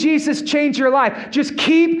see Jesus change your life, just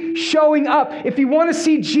keep showing up. If you want to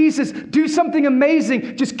see Jesus do something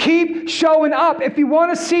amazing, just keep showing up. If you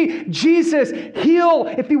want to see Jesus heal,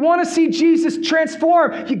 if you want to see Jesus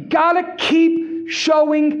transform, you got to keep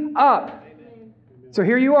showing up. So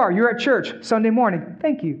here you are. You're at church Sunday morning.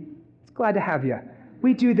 Thank you. Glad to have you.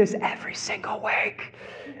 We do this every single week.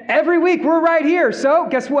 Every week we're right here. So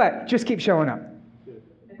guess what? Just keep showing up.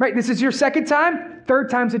 Right? This is your second time.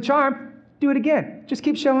 Third time's a charm. Do it again. Just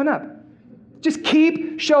keep showing up. Just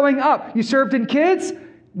keep showing up. You served in kids.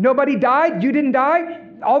 Nobody died. You didn't die.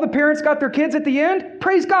 All the parents got their kids at the end.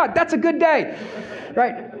 Praise God. That's a good day.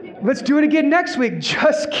 Right? Let's do it again next week.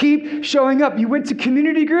 Just keep showing up. You went to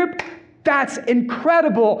community group. That's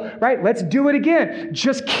incredible, right? Let's do it again.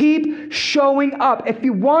 Just keep showing up. If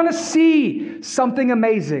you want to see something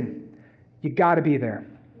amazing, you got to be there.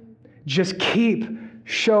 Just keep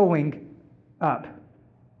showing up.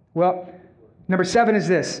 Well, number 7 is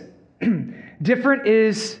this. Different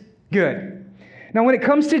is good. Now, when it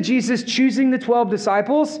comes to Jesus choosing the 12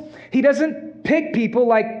 disciples, he doesn't pick people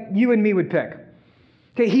like you and me would pick.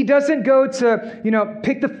 Okay, he doesn't go to,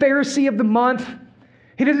 pick the Pharisee of the month.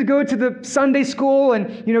 He doesn't go to the Sunday school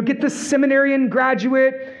and, get the seminarian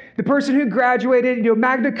graduate, the person who graduated,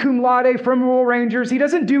 magna cum laude from Royal Rangers. He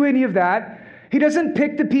doesn't do any of that. He doesn't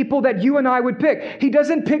pick the people that you and I would pick. He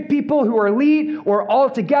doesn't pick people who are elite or all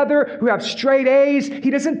together, who have straight A's. He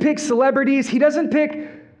doesn't pick celebrities. He doesn't pick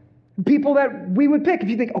people that we would pick. If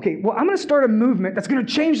you think, okay, well, I'm going to start a movement that's going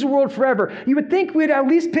to change the world forever, you would think we'd at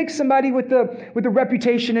least pick somebody with the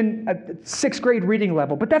reputation in a 6th grade reading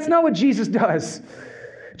level. But that's not what Jesus does.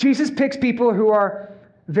 Jesus picks people who are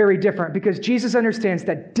very different because Jesus understands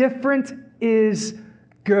that different is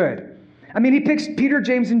good. I mean, he picks Peter,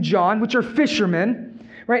 James, and John, which are fishermen,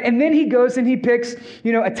 right? And then he goes and he picks,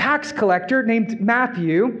 a tax collector named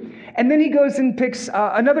Matthew. And then he goes and picks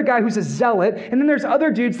another guy who's a zealot. And then there's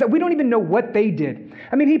other dudes that we don't even know what they did.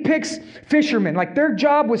 I mean, he picks fishermen. Like, their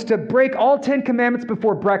job was to break all 10 commandments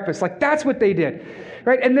before breakfast. Like, that's what they did,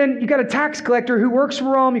 right? And then you got a tax collector who works for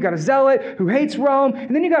Rome. You got a zealot who hates Rome.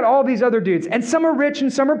 And then you got all these other dudes. And some are rich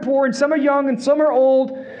and some are poor and some are young and some are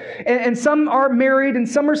old. And some are married and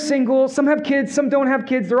some are single. Some have kids, some don't have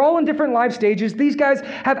kids. They're all in different life stages. These guys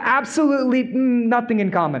have absolutely nothing in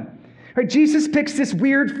common. Right? Jesus picks this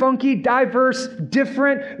weird, funky, diverse,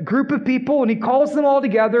 different group of people, and he calls them all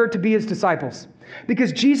together to be his disciples.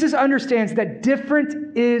 Because Jesus understands that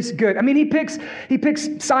different is good. I mean, he picks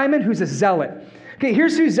Simon, who's a zealot. Okay,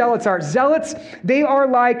 here's who zealots are. Zealots, they are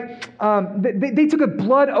like, they took a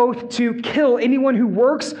blood oath to kill anyone who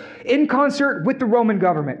works in concert with the Roman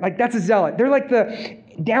government. Like, that's a zealot. They're like the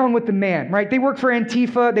down with the man, right? They work for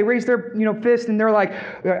Antifa. They raise their, fist, and they're like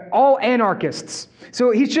all anarchists.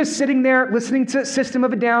 So he's just sitting there listening to System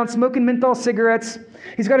of a Down, smoking menthol cigarettes.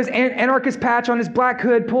 He's got his anarchist patch on his black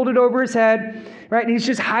hood, pulled it over his head, right? And he's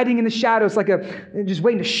just hiding in the shadows, just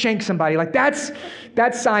waiting to shank somebody. Like, that's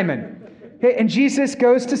Simon. Okay, and Jesus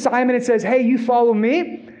goes to Simon and says, "Hey, you follow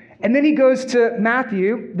me." And then he goes to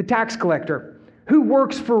Matthew, the tax collector, who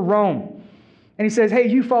works for Rome. And he says, "Hey,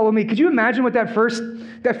 you follow me." Could you imagine what that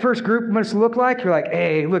first group must look like? You're like,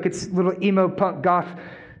 "Hey, look, it's little emo punk goth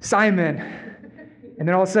Simon." And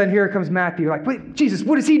then all of a sudden, here comes Matthew. You're like, "Wait, Jesus,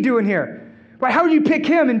 what is he doing here? Why, how do you pick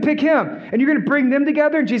him and pick him? And you're going to bring them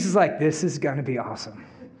together?" And Jesus is like, "This is going to be awesome."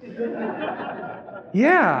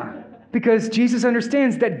 Yeah, because Jesus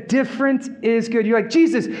understands that different is good. You're like,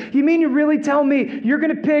 "Jesus, you mean you really tell me you're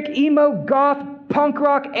going to pick emo goth punk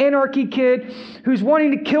rock anarchy kid who's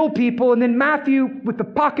wanting to kill people, and then Matthew with the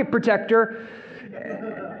pocket protector,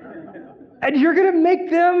 and you're going to make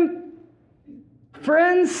them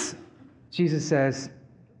friends?" Jesus says,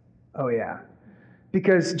 "Oh yeah."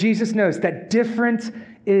 Because Jesus knows that different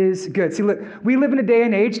is good. See, look, we live in a day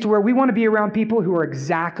and age to where we want to be around people who are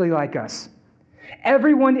exactly like us.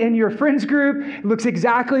 Everyone in your friends group looks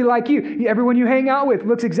exactly like you. Everyone you hang out with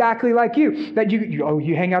looks exactly like you. That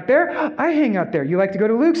you hang out there? I hang out there. You like to go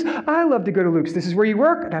to Luke's? I love to go to Luke's. This is where you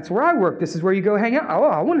work? That's where I work. This is where you go hang out? Oh,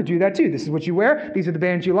 I want to do that too. This is what you wear. These are the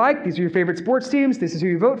bands you like. These are your favorite sports teams. This is who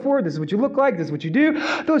you vote for. This is what you look like. This is what you do.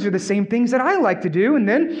 Those are the same things that I like to do. And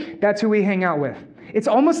then that's who we hang out with. It's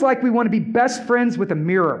almost like we want to be best friends with a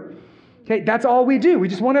mirror. Okay, that's all we do. We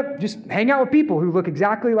just want to just hang out with people who look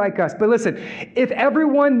exactly like us. But listen, if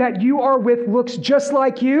everyone that you are with looks just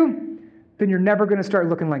like you, then you're never going to start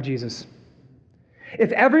looking like Jesus.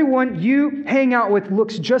 If everyone you hang out with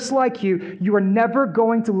looks just like you, you are never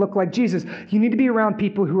going to look like Jesus. You need to be around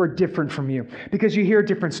people who are different from you because you hear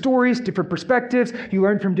different stories, different perspectives, you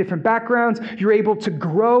learn from different backgrounds, you're able to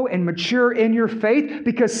grow and mature in your faith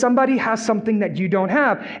because somebody has something that you don't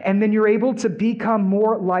have, and then you're able to become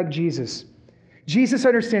more like Jesus. Jesus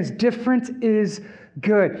understands different is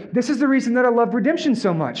good. This is the reason that I love Redemption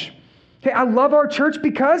so much. Okay, I love our church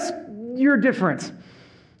because you're different.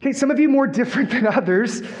 Okay, some of you more different than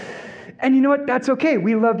others. And you know what? That's okay.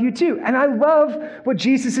 We love you too. And I love what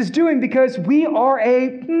Jesus is doing because we're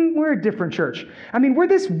a different church. I mean, we're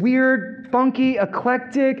this weird, funky,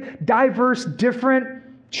 eclectic, diverse, different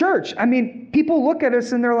church. I mean, people look at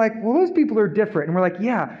us and they're like, well, those people are different. And we're like,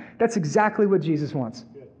 yeah, that's exactly what Jesus wants.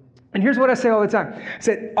 And here's what I say all the time. I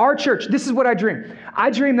said, our church, this is what I dream. I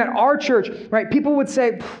dream that our church, right, people would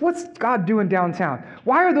say, what's God doing downtown?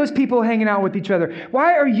 Why are those people hanging out with each other?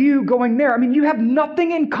 Why are you going there? I mean, you have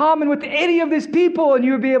nothing in common with any of these people. And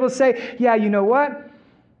you would be able to say, yeah, you know what?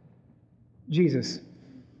 Jesus.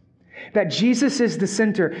 That Jesus is the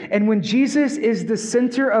center. And when Jesus is the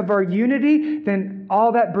center of our unity, then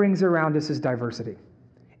all that brings around us is diversity.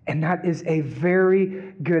 And that is a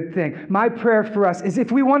very good thing. My prayer for us is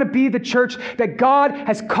if we want to be the church that God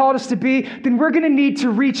has called us to be, then we're going to need to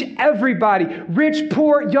reach everybody. Rich,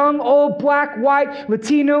 poor, young, old, black, white,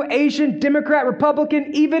 Latino, Asian, Democrat,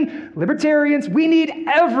 Republican, even libertarians. We need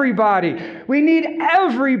everybody. We need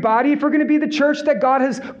everybody if we're going to be the church that God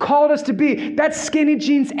has called us to be. That's skinny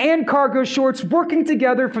jeans and cargo shorts working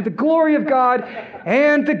together for the glory of God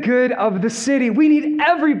and the good of the city. We need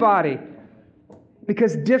everybody.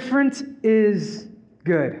 Because different is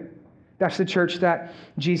good. That's the church that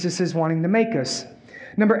Jesus is wanting to make us.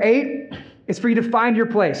 Number 8 is for you to find your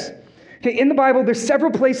place. Okay, in the Bible, there's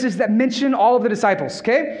several places that mention all of the disciples,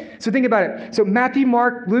 okay? So think about it. So Matthew,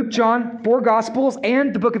 Mark, Luke, John, 4 Gospels,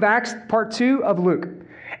 and the book of Acts, part 2 of Luke.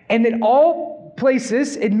 And in all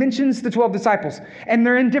places, it mentions the 12 disciples. And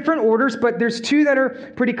they're in different orders, but there's 2 that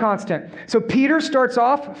are pretty constant. So Peter starts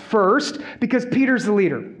off first because Peter's the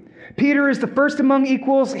leader. Peter is the first among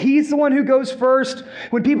equals. He's the one who goes first.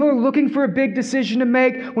 When people are looking for a big decision to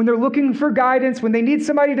make, when they're looking for guidance, when they need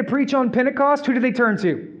somebody to preach on Pentecost, who do they turn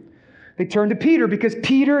to? They turn to Peter because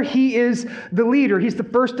Peter, he is the leader. He's the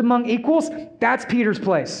first among equals. That's Peter's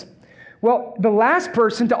place. Well, the last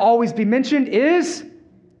person to always be mentioned is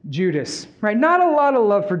Judas, right? Not a lot of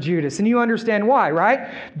love for Judas, and you understand why, right?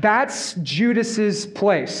 That's Judas's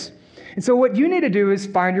place. And so what you need to do is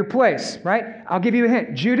find your place, right? I'll give you a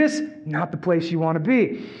hint. Judas, not the place you want to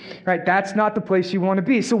be, right? That's not the place you want to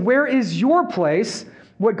be. So where is your place,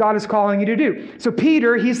 what God is calling you to do? So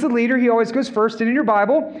Peter, he's the leader. He always goes first. And in your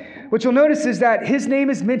Bible, what you'll notice is that his name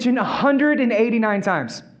is mentioned 189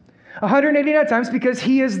 times. 189 times because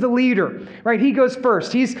he is the leader, right? He goes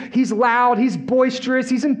first. He's loud. He's boisterous.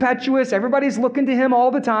 He's impetuous. Everybody's looking to him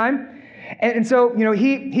all the time. And so,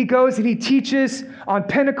 he goes and he teaches on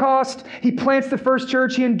Pentecost. He plants the first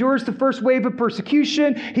church. He endures the first wave of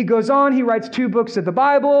persecution. He goes on. He writes 2 books of the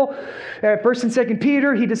Bible, 1st and 2nd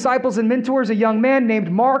Peter. He disciples and mentors a young man named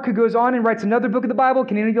Mark who goes on and writes another book of the Bible.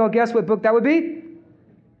 Can any of y'all guess what book that would be?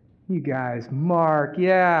 You guys, Mark,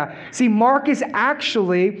 yeah. See, Mark is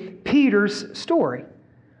actually Peter's story.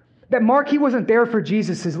 That Mark, he wasn't there for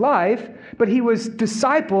Jesus' life, but he was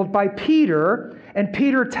discipled by Peter, and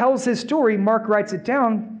Peter tells his story. Mark writes it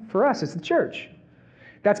down for us as the church.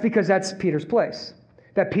 That's because that's Peter's place.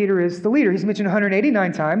 That Peter is the leader. He's mentioned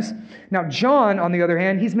 189 times. Now, John, on the other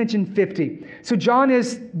hand, he's mentioned 50. So John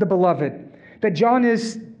is the beloved. That John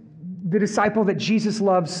is the disciple that Jesus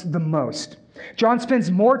loves the most. John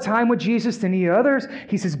spends more time with Jesus than any others.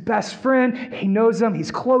 He's his best friend. He knows him.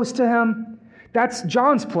 He's close to him. That's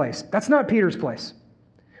John's place. That's not Peter's place.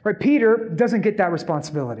 Right? Peter doesn't get that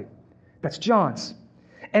responsibility. That's John's.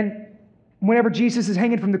 And whenever Jesus is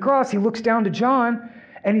hanging from the cross, he looks down to John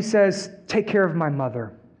and he says, "Take care of my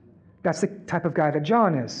mother." That's the type of guy that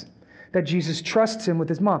John is. That Jesus trusts him with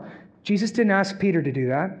his mom. Jesus didn't ask Peter to do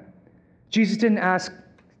that. Jesus didn't ask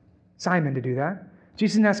Simon to do that.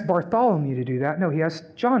 Jesus didn't ask Bartholomew to do that. No, he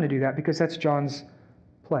asked John to do that because that's John's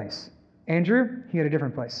place. Andrew, he had a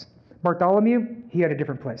different place. Bartholomew, he had a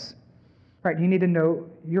different place. Right? You need to know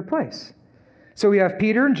your place. So we have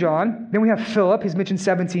Peter and John. Then we have Philip. He's mentioned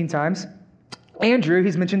 17 times. Andrew,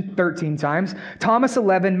 he's mentioned 13 times. Thomas,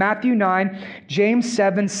 11. Matthew, 9. James,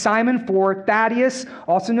 7. Simon, 4. Thaddeus,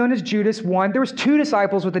 also known as Judas, 1. There was 2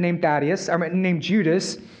 disciples with the name Thaddeus, named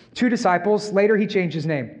Judas. 2 disciples. Later, he changed his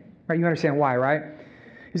name. Right? You understand why, right?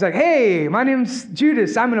 He's like, "Hey, my name's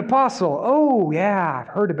Judas. I'm an apostle." "Oh, yeah, I've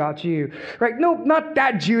heard about you." Right? "No, not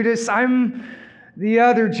that Judas. I'm the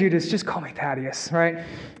other Judas. Just call me Thaddeus," right?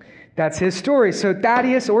 That's his story. So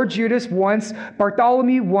Thaddeus or Judas once,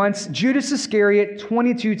 Bartholomew once, Judas Iscariot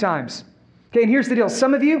 22 times. Okay, and here's the deal.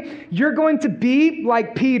 Some of you, you're going to be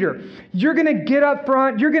like Peter. You're going to get up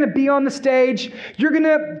front. You're going to be on the stage. You're going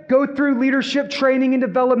to go through leadership training and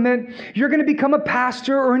development. You're going to become a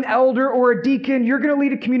pastor or an elder or a deacon. You're going to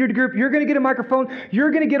lead a community group. You're going to get a microphone.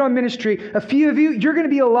 You're going to get on ministry. A few of you, you're going to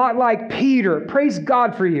be a lot like Peter. Praise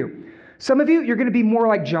God for you. Some of you, you're going to be more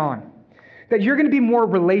like John. That you're going to be more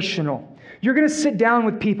relational. You're going to sit down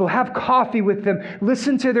with people, have coffee with them,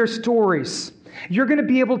 listen to their stories. You're going to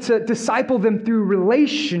be able to disciple them through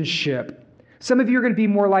relationship. Some of you are going to be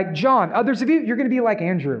more like John. Others of you, you're going to be like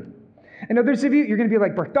Andrew. And others of you, you're going to be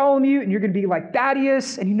like Bartholomew, and you're going to be like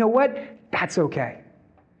Thaddeus. And you know what? That's okay.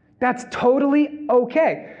 That's totally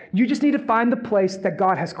okay. You just need to find the place that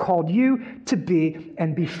God has called you to be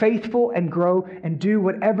and be faithful and grow and do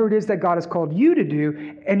whatever it is that God has called you to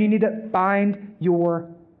do. And you need to find your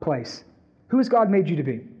place. Who has God made you to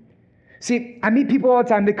be? See, I meet people all the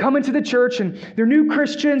time. They come into the church and they're new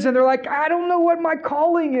Christians and they're like, "I don't know what my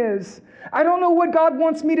calling is. I don't know what God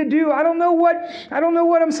wants me to do. I don't know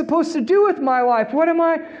what I'm supposed to do with my life. What am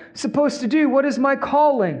I supposed to do? What is my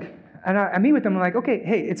calling? And I meet with them. I'm like, okay,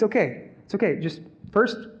 hey, it's okay. It's okay. Just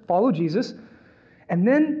first follow Jesus. And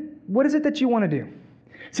then what is it that you want to do?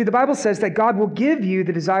 See, the Bible says that God will give you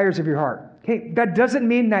the desires of your heart. Okay, that doesn't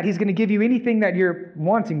mean that he's going to give you anything that you're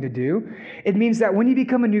wanting to do. It means that when you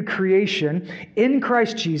become a new creation in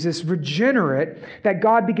Christ Jesus, regenerate, that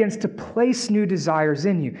God begins to place new desires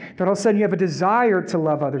in you. That all of a sudden you have a desire to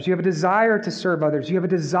love others. You have a desire to serve others. You have a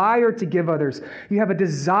desire to give others. You have a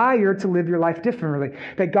desire to live your life differently.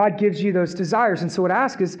 That God gives you those desires. And so what I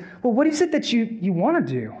ask is, well, what is it that you want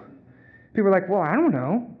to do? People are like, well, I don't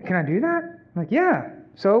know. Can I do that? I'm like, yeah.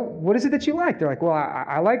 So what is it that you like? They're like, well,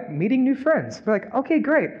 I like meeting new friends. We're like, okay,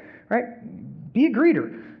 great, right? Be a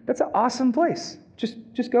greeter. That's an awesome place. Just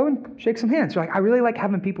go and shake some hands. You're like, I really like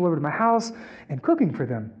having people over to my house and cooking for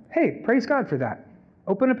them. Hey, praise God for that.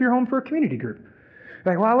 Open up your home for a community group.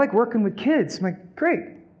 They're like, well, I like working with kids. I'm like, great.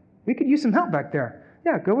 We could use some help back there.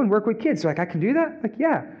 Yeah, go and work with kids. They're like, I can do that? I'm like,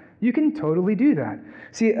 yeah, you can totally do that.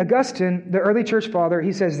 See, Augustine, the early church father,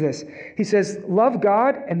 he says this. He says, love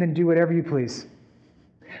God and then do whatever you please.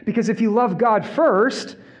 Because if you love God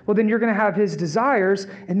first, well, then you're going to have his desires,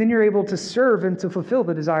 and then you're able to serve and to fulfill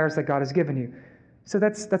the desires that God has given you. So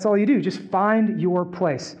that's all you do. Just find your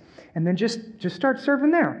place. And then just start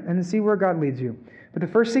serving there, and then see where God leads you. But the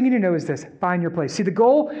first thing you need to know is this: find your place. See, the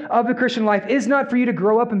goal of the Christian life is not for you to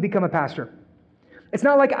grow up and become a pastor. It's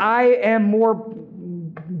not like I am more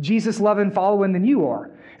Jesus-loving, following than you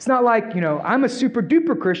are. It's not like, I'm a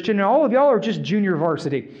super-duper Christian, and all of y'all are just junior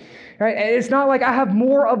varsity. Right? It's not like I have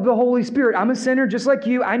more of the Holy Spirit. I'm a sinner just like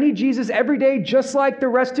you. I need Jesus every day just like the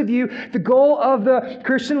rest of you. The goal of the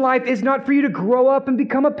Christian life is not for you to grow up and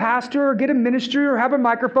become a pastor or get a ministry or have a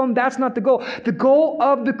microphone. That's not the goal. The goal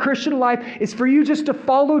of the Christian life is for you just to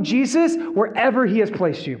follow Jesus wherever he has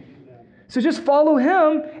placed you. So just follow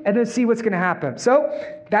him and then see what's going to happen. So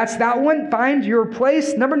that's that one. Find your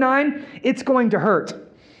place. Number 9, it's going to hurt.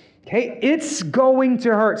 Okay, it's going to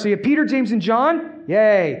hurt. So you have Peter, James, and John.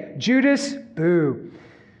 Yay. Judas, boo.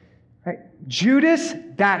 Right? Judas,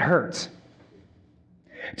 that hurts.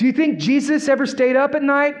 Do you think Jesus ever stayed up at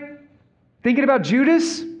night thinking about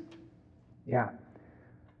Judas? Yeah.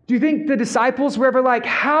 Do you think the disciples were ever like,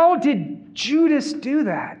 how did Judas do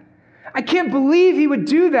that? I can't believe he would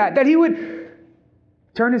do that, that he would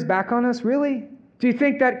turn his back on us, really? Do you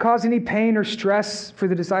think that caused any pain or stress for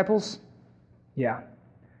the disciples? Yeah.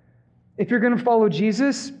 If you're going to follow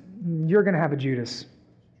Jesus, you're going to have a Judas.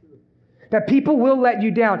 That people will let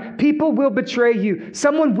you down. People will betray you.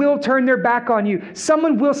 Someone will turn their back on you.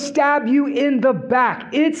 Someone will stab you in the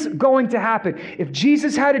back. It's going to happen. If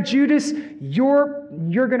Jesus had a Judas, you're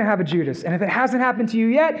going to have a Judas. And if it hasn't happened to you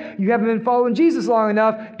yet, you haven't been following Jesus long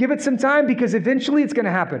enough, give it some time because eventually it's going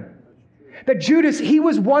to happen. That Judas, he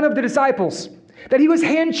was one of the disciples. That he was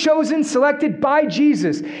hand-chosen, selected by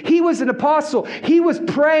Jesus. He was an apostle. He was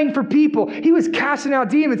praying for people. He was casting out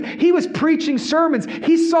demons. He was preaching sermons.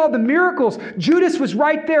 He saw the miracles. Judas was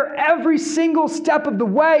right there every single step of the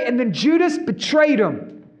way, and then Judas betrayed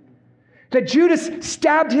him. That Judas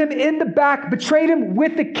stabbed him in the back, betrayed him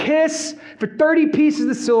with a kiss for 30 pieces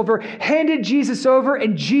of silver, handed Jesus over,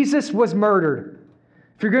 and Jesus was murdered.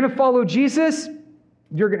 If you're going to follow Jesus,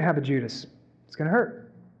 you're going to have a Judas. It's going to hurt.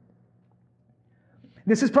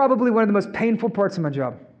 This is probably one of the most painful parts of my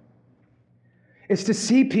job. It's to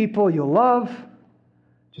see people you love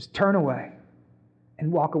just turn away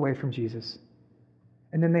and walk away from Jesus.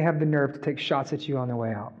 And then they have the nerve to take shots at you on their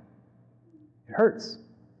way out. It hurts.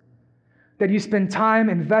 That you spend time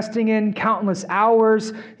investing in countless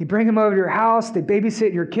hours. You bring them over to your house. They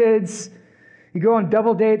babysit your kids. You go on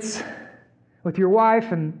double dates with your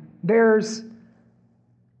wife and theirs.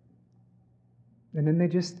 And then they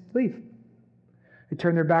just leave. They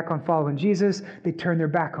turn their back on following Jesus. They turn their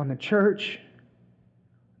back on the church.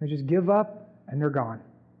 They just give up and they're gone.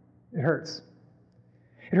 It hurts.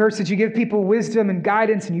 It hurts that you give people wisdom and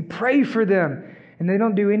guidance and you pray for them and they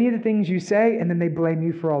don't do any of the things you say and then they blame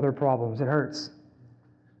you for all their problems. It hurts.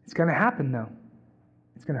 It's going to happen though.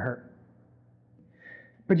 It's going to hurt.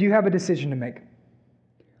 But you have a decision to make.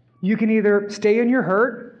 You can either stay in your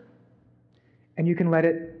hurt and you can let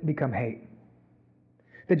it become hate.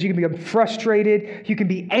 That you can become frustrated, you can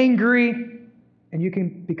be angry, and you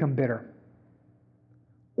can become bitter.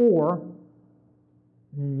 Or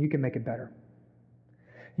you can make it better.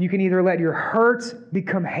 You can either let your hurt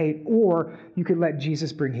become hate, or you could let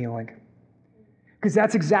Jesus bring healing. Because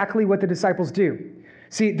that's exactly what the disciples do.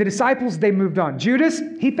 See, the disciples, they moved on. Judas,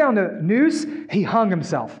 he found a noose, he hung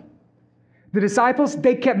himself. The disciples,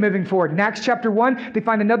 they kept moving forward. In Acts chapter 1, they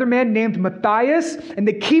find another man named Matthias, and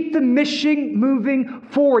they keep the mission moving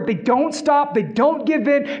forward. They don't stop. They don't give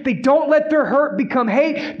in. They don't let their hurt become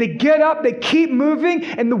hate. They get up. They keep moving,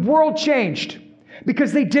 and the world changed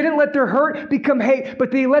because they didn't let their hurt become hate,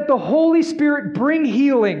 but they let the Holy Spirit bring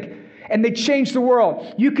healing, and they changed the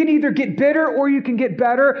world. You can either get bitter or you can get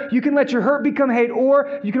better. You can let your hurt become hate,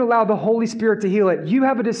 or you can allow the Holy Spirit to heal it. You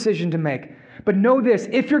have a decision to make. But know this,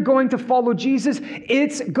 if you're going to follow Jesus,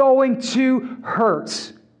 it's going to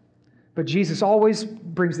hurt. But Jesus always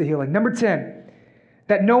brings the healing. Number 10,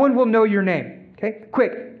 that no one will know your name. Okay,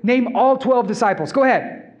 quick, name all 12 disciples. Go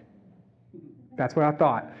ahead. That's what I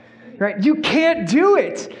thought. Right? You can't do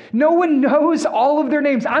it. No one knows all of their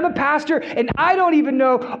names. I'm a pastor, and I don't even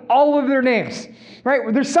know all of their names. Right?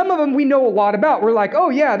 There's some of them we know a lot about. We're like, oh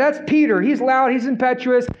yeah, that's Peter. He's loud. He's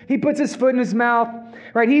impetuous. He puts his foot in his mouth.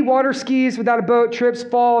 Right? He water skis without a boat, trips,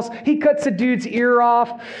 falls. He cuts a dude's ear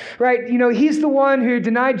off. Right? You know, he's the one who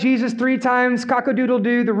denied Jesus 3 times,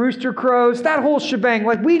 cock-a-doodle-doo, the rooster crows, that whole shebang.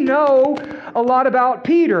 Like, we know a lot about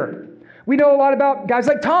Peter. We know a lot about guys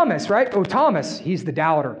like Thomas, right? Oh, Thomas, he's the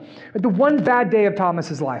doubter. But the one bad day of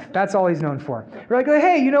Thomas's life, that's all he's known for. We're like,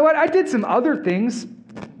 hey, you know what? I did some other things,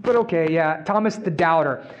 but okay, yeah, Thomas the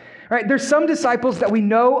doubter. Right? There's some disciples that we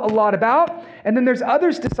know a lot about, and then there's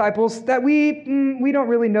other disciples that we don't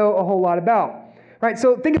really know a whole lot about. Right?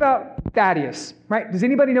 So think about Thaddeus. Right? Does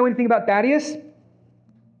anybody know anything about Thaddeus?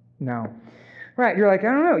 No. Right, you're like, I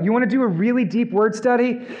don't know. You want to do a really deep word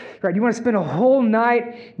study? Right, you want to spend a whole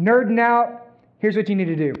night nerding out? Here's what you need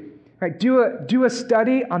to do. Right, do a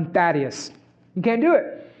study on Thaddeus. You can't do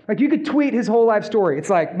it. Like, you could tweet his whole life story. It's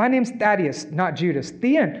like, my name's Thaddeus, not Judas.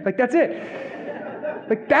 The end. Like, that's it.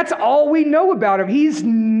 Like, that's all we know about him. He's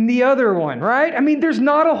the other one, right? I mean, there's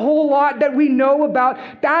not a whole lot that we know about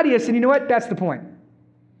Thaddeus. And you know what? That's the point.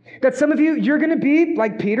 That some of you, you're going to be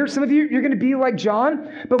like Peter. Some of you, you're going to be like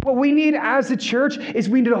John. But what we need as a church is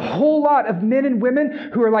we need a whole lot of men and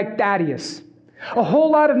women who are like Thaddeus. A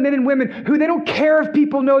whole lot of men and women who they don't care if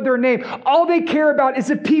people know their name. All they care about is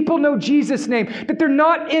if people know Jesus' name. That they're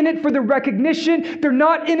not in it for the recognition. They're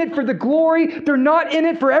not in it for the glory. They're not in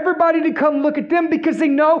it for everybody to come look at them, because they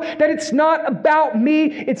know that it's not about me.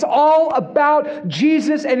 It's all about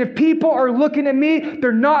Jesus. And if people are looking at me,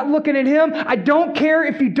 they're not looking at him. I don't care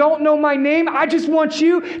if you don't know my name. I just want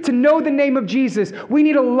you to know the name of Jesus. We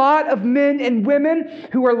need a lot of men and women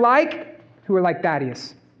who are like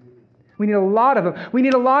Thaddeus. We need a lot of them. We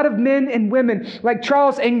need a lot of men and women like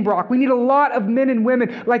Charles Engbrock. We need a lot of men and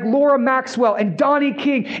women like Laura Maxwell and Donnie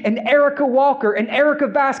King and Erica Walker and Erica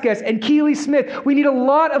Vasquez and Keely Smith. We need a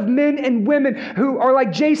lot of men and women who are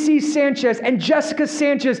like J.C. Sanchez and Jessica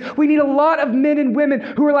Sanchez. We need a lot of men and women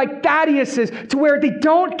who are like Thaddeus's, to where they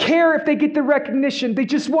don't care if they get the recognition. They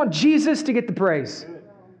just want Jesus to get the praise.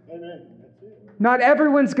 Amen. Not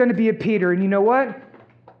everyone's going to be a Peter. And you know what?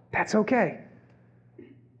 That's okay.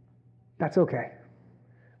 That's okay.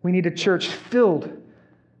 We need a church filled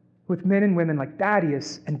with men and women like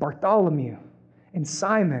Thaddeus and Bartholomew and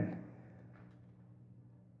Simon.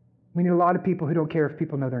 We need a lot of people who don't care if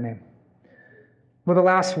people know their name. Well, the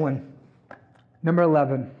last one, number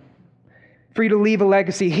 11. For you to leave a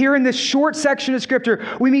legacy. Here in this short section of Scripture,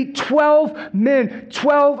 we meet 12 men,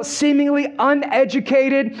 12 seemingly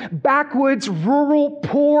uneducated, backwoods, rural,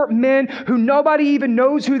 poor men who nobody even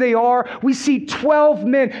knows who they are. We see 12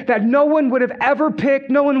 men that no one would have ever picked,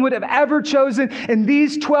 no one would have ever chosen. And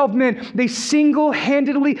these 12 men, they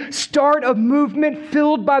single-handedly start a movement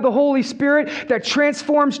filled by the Holy Spirit that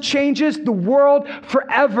transforms, changes the world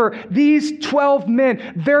forever. These 12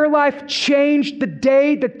 men, their life changed the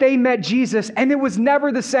day that they met Jesus. And it was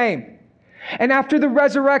never the same. And after the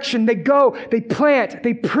resurrection, they go, they plant,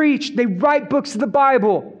 they preach, they write books of the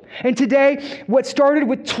Bible. And today, what started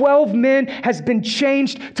with 12 men has been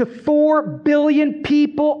changed to 4 billion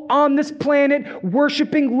people on this planet,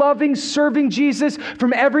 worshiping, loving, serving Jesus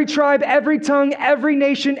from every tribe, every tongue, every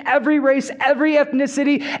nation, every race, every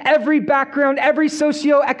ethnicity, every background, every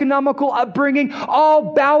socio-economical upbringing,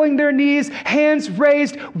 all bowing their knees, hands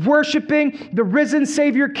raised, worshiping the risen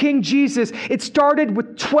Savior, King Jesus. It started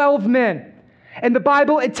with 12 men. And the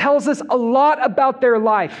Bible, it tells us a lot about their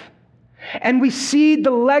life. And we see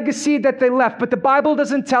the legacy that they left. But the Bible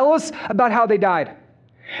doesn't tell us about how they died.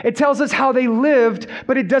 It tells us how they lived,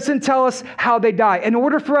 but it doesn't tell us how they died. In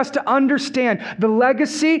order for us to understand the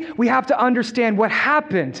legacy, we have to understand what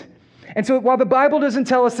happened. And so while the Bible doesn't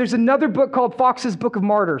tell us, there's another book called Fox's Book of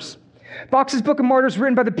Martyrs. Fox's Book of Martyrs,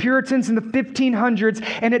 written by the Puritans in the 1500s,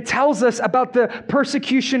 and it tells us about the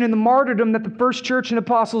persecution and the martyrdom that the first church and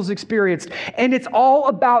apostles experienced. And it's all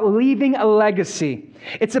about leaving a legacy.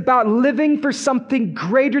 It's about living for something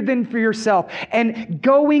greater than for yourself and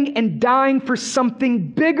going and dying for something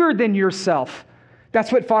bigger than yourself.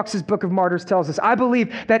 That's what Fox's Book of Martyrs tells us. I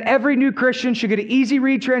believe that every new Christian should get an easy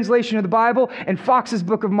read translation of the Bible and Fox's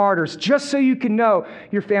Book of Martyrs, just so you can know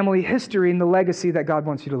your family history and the legacy that God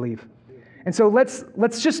wants you to leave. And so let's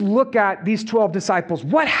just look at these 12 disciples.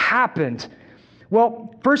 What happened?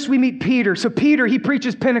 Well, first we meet Peter. So Peter, he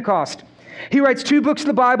preaches Pentecost. He writes 2 books of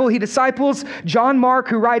the Bible. He disciples John Mark,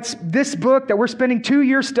 who writes this book that we're spending 2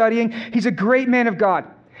 years studying. He's a great man of God.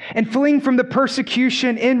 And fleeing from the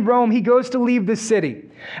persecution in Rome, he goes to leave the city.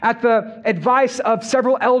 At the advice of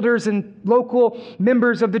several elders and local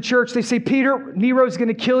members of the church, they say, Peter, Nero's going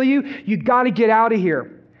to kill you. You've got to get out of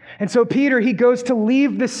here. And so Peter, he goes to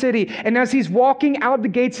leave the city. And as he's walking out the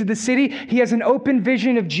gates of the city, he has an open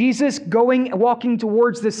vision of Jesus walking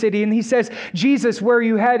towards the city. And he says, Jesus, where are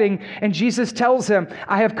you heading? And Jesus tells him,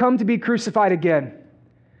 I have come to be crucified again.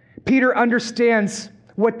 Peter understands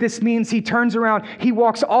what this means. He turns around, he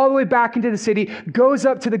walks all the way back into the city, goes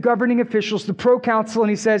up to the governing officials, the proconsul, and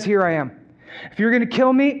he says, here I am. If you're going to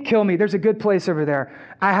kill me, kill me. There's a good place over there.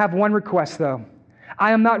 I have one request though.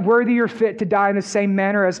 I am not worthy or fit to die in the same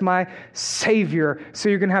manner as my Savior, so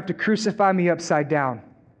you're going to have to crucify me upside down.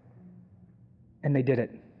 And they did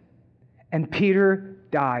it. And Peter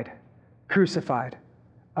died, crucified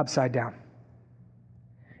upside down.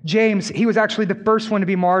 James, he was actually the first one to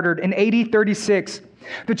be martyred in AD 36.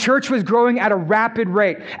 The church was growing at a rapid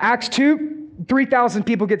rate. Acts 2, 3,000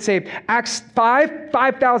 people get saved. Acts 5,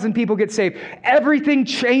 5,000 people get saved. Everything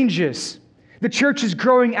changes. The church is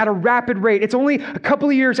growing at a rapid rate. It's only a couple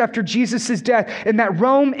of years after Jesus' death, and that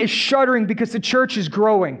Rome is shuddering because the church is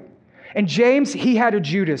growing. And James, he had a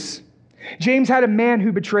Judas. James had a man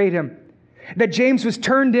who betrayed him. That James was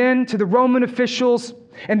turned in to the Roman officials,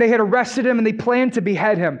 and they had arrested him, and they planned to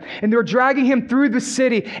behead him. And they were dragging him through the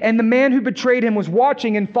city, and the man who betrayed him was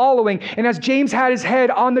watching and following. And as James had his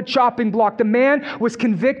head on the chopping block, the man was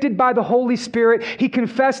convicted by the Holy Spirit. He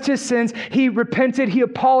confessed his sins. He repented. He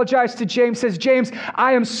apologized to James, says, James,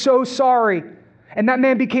 I am so sorry. And that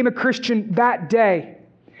man became a Christian that day.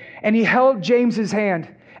 And he held James's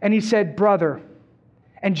hand, and he said, brother.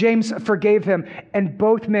 And James forgave him, and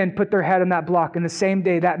both men put their head on that block. And the same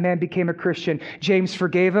day that man became a Christian, James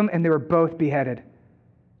forgave him, and they were both beheaded.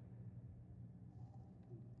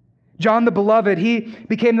 John the Beloved, he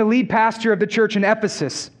became the lead pastor of the church in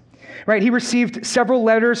Ephesus. Right? He received several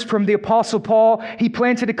letters from the Apostle Paul. He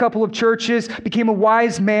planted a couple of churches, became a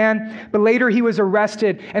wise man, but later he was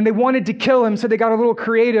arrested, and they wanted to kill him, so they got a little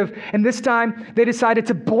creative. And this time, they decided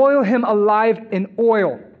to boil him alive in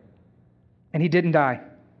oil, and he didn't die.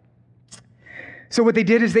 So what they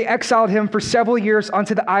did is they exiled him for several years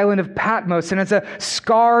onto the island of Patmos. And as a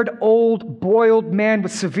scarred, old, boiled man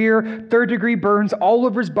with severe third-degree burns all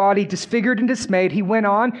over his body, disfigured and dismayed, he went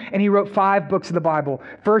on and he wrote 5 books of the Bible.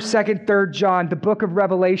 1st, 2nd, 3rd John, the book of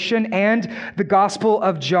Revelation, and the Gospel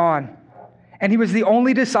of John. And he was the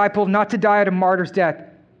only disciple not to die at a martyr's death.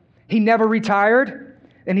 He never retired,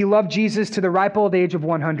 and he loved Jesus to the ripe old age of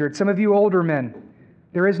 100. Some of you older men,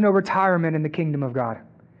 there is no retirement in the kingdom of God.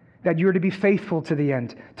 That you're to be faithful to the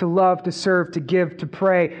end, to love, to serve, to give, to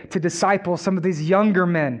pray, to disciple some of these younger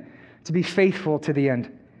men, to be faithful to the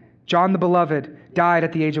end. John the Beloved died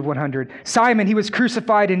at the age of 100. Simon, he was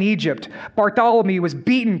crucified in Egypt. Bartholomew was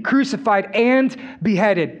beaten, crucified, and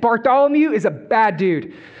beheaded. Bartholomew is a bad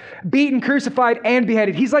dude. Beaten, crucified, and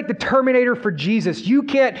beheaded. He's like the Terminator for Jesus. You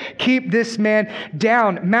can't keep this man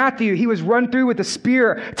down. Matthew, he was run through with a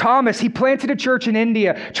spear. Thomas, he planted a church in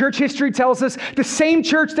India. Church history tells us the same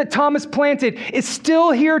church that Thomas planted is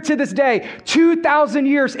still here to this day. 2,000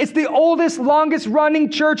 years. It's the oldest, longest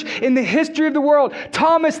running church in the history of the world.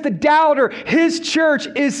 Thomas the Doubter, his church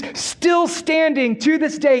is still standing to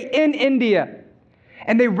this day in India.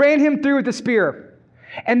 And they ran him through with a spear.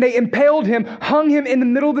 And they impaled him, hung him in the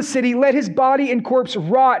middle of the city, let his body and corpse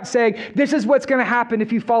rot, saying, this is what's going to happen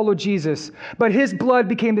if you follow Jesus. But his blood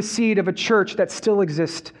became the seed of a church that still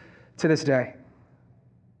exists to this day.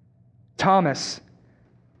 Thomas,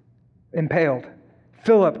 impaled.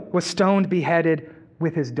 Philip was stoned, beheaded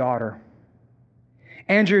with his daughter.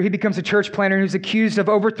 Andrew, he becomes a church planter who's accused of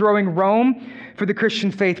overthrowing Rome for the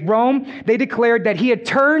Christian faith. Rome, they declared that he had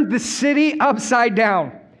turned the city upside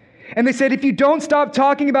down. And they said, if you don't stop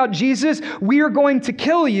talking about Jesus, we are going to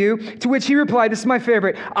kill you. To which he replied, this is my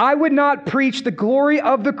favorite, I would not preach the glory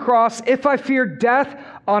of the cross if I feared death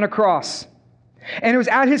on a cross. And it was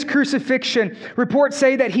at his crucifixion. Reports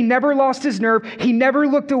say that he never lost his nerve. He never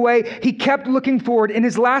looked away. He kept looking forward. And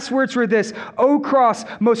his last words were this: "O cross,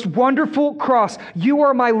 most wonderful cross, you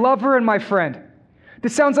are my lover and my friend."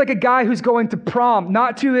 This sounds like a guy who's going to prom,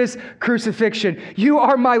 not to his crucifixion. "You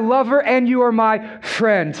are my lover and you are my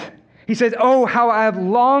friend." He says, "Oh, how I have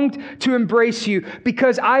longed to embrace you,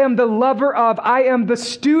 because I am the lover of, I am the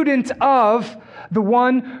student of the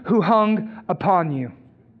one who hung upon you.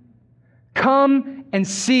 Come and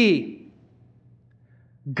see.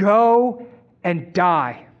 Go and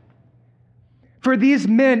die." For these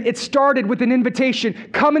men, it started with an invitation.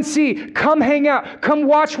 Come and see. Come hang out. Come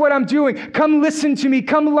watch what I'm doing. Come listen to me.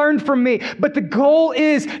 Come learn from me. But the goal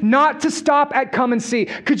is not to stop at come and see.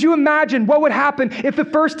 Could you imagine what would happen if the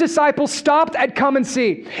first disciples stopped at come and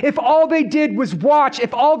see? If all they did was watch,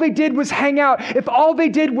 if all they did was hang out, if all they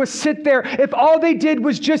did was sit there, if all they did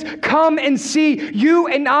was just come and see, you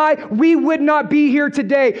and I, we would not be here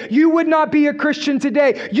today. You would not be a Christian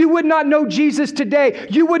today. You would not know Jesus today.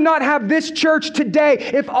 You would not have this church today.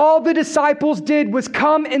 If all the disciples did was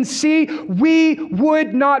come and see, we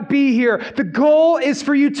would not be here. The goal is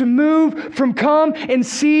for you to move from come and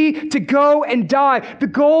see to go and die. The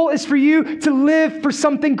goal is for you to live for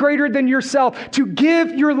something greater than yourself, to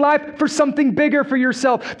give your life for something bigger for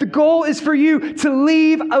yourself. The goal is for you to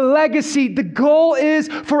leave a legacy. The goal is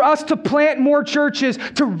for us to plant more churches,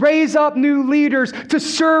 to raise up new leaders, to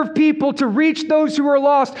serve people, to reach those who are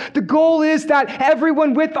lost. The goal is that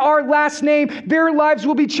everyone with our last name, their lives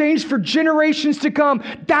will be changed for generations to come.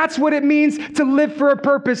 That's what it means to live for a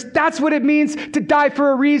purpose. That's what it means to die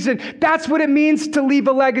for a reason. That's what it means to leave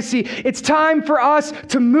a legacy. It's time for us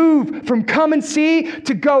to move from come and see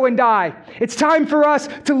to go and die. It's time for us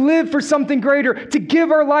to live for something greater, to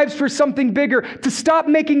give our lives for something bigger, to stop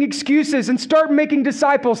making excuses and start making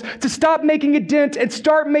disciples, to stop making a dent and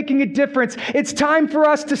start making a difference. It's time for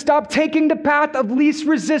us to stop taking the path of least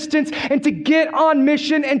resistance and to get on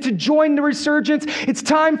mission and to join the resurgence. It's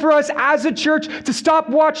time for us as a church to stop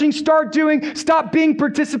watching, start doing, stop being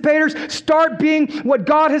participators, start being what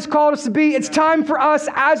God has called us to be. It's time for us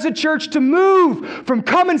as a church to move from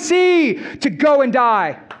come and see to go and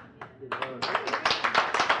die.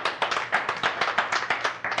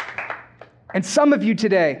 And some of you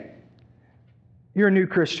today, you're a new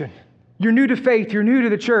Christian. You're new to faith. You're new to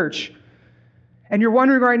the church. And you're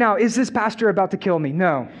wondering right now, is this pastor about to kill me?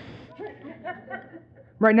 No.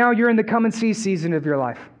 Right now, you're in the come and see season of your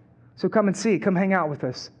life. So come and see. Come hang out with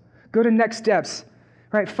us. Go to Next Steps.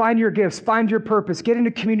 Right? Find your gifts. Find your purpose. Get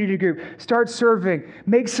into community group. Start serving.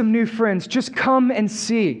 Make some new friends. Just come and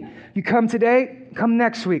see. You come today, come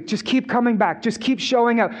next week. Just keep coming back. Just keep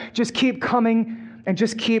showing up. Just keep coming and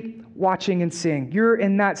just keep watching and seeing. You're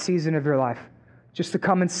in that season of your life. Just to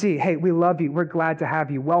come and see. Hey, we love you. We're glad to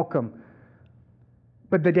have you. Welcome.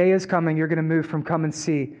 But the day is coming. You're going to move from come and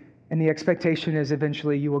see. And the expectation is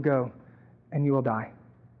eventually you will go and you will die.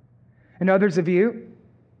 And others of you,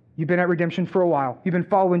 you've been at Redemption for a while. You've been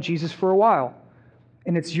following Jesus for a while.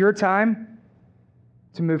 And it's your time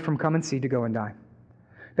to move from come and see to go and die.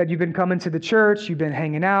 That you've been coming to the church, you've been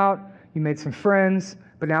hanging out, you made some friends,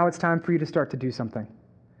 but now it's time for you to start to do something.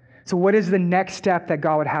 So what is the next step that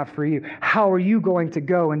God would have for you? How are you going to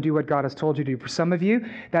go and do what God has told you to do? For some of you,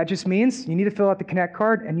 that just means you need to fill out the Connect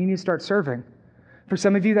card and you need to start serving. For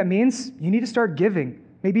some of you, that means you need to start giving.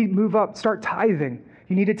 Maybe move up, start tithing.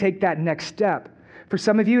 You need to take that next step. For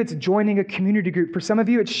some of you, it's joining a community group. For some of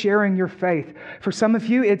you, it's sharing your faith. For some of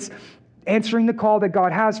you, it's answering the call that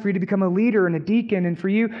God has for you to become a leader and a deacon and for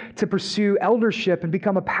you to pursue eldership and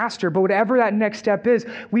become a pastor. But whatever that next step is,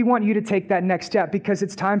 we want you to take that next step because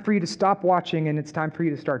it's time for you to stop watching and it's time for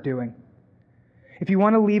you to start doing. If you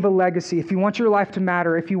want to leave a legacy, if you want your life to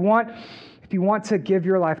matter, if you want to give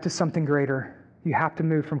your life to something greater, you have to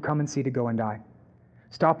move from come and see to go and die.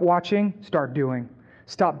 Stop watching, start doing.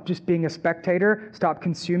 Stop just being a spectator. Stop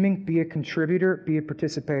consuming. Be a contributor. Be a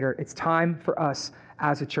participator. It's time for us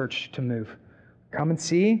as a church to move. Come and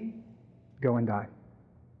see, go and die.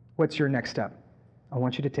 What's your next step? I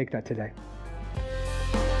want you to take that today.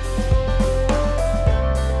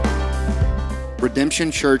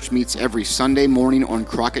 Redemption Church meets every Sunday morning on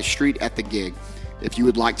Crockett Street at The Gig. If you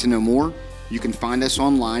would like to know more, you can find us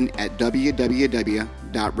online at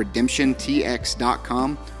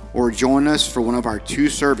www.redemptiontx.com or join us for one of our 2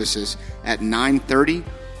 services at 9:30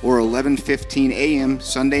 or 11:15 a.m.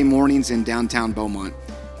 Sunday mornings in downtown Beaumont.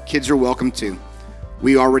 Kids are welcome too.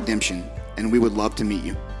 We are Redemption, and we would love to meet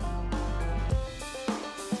you.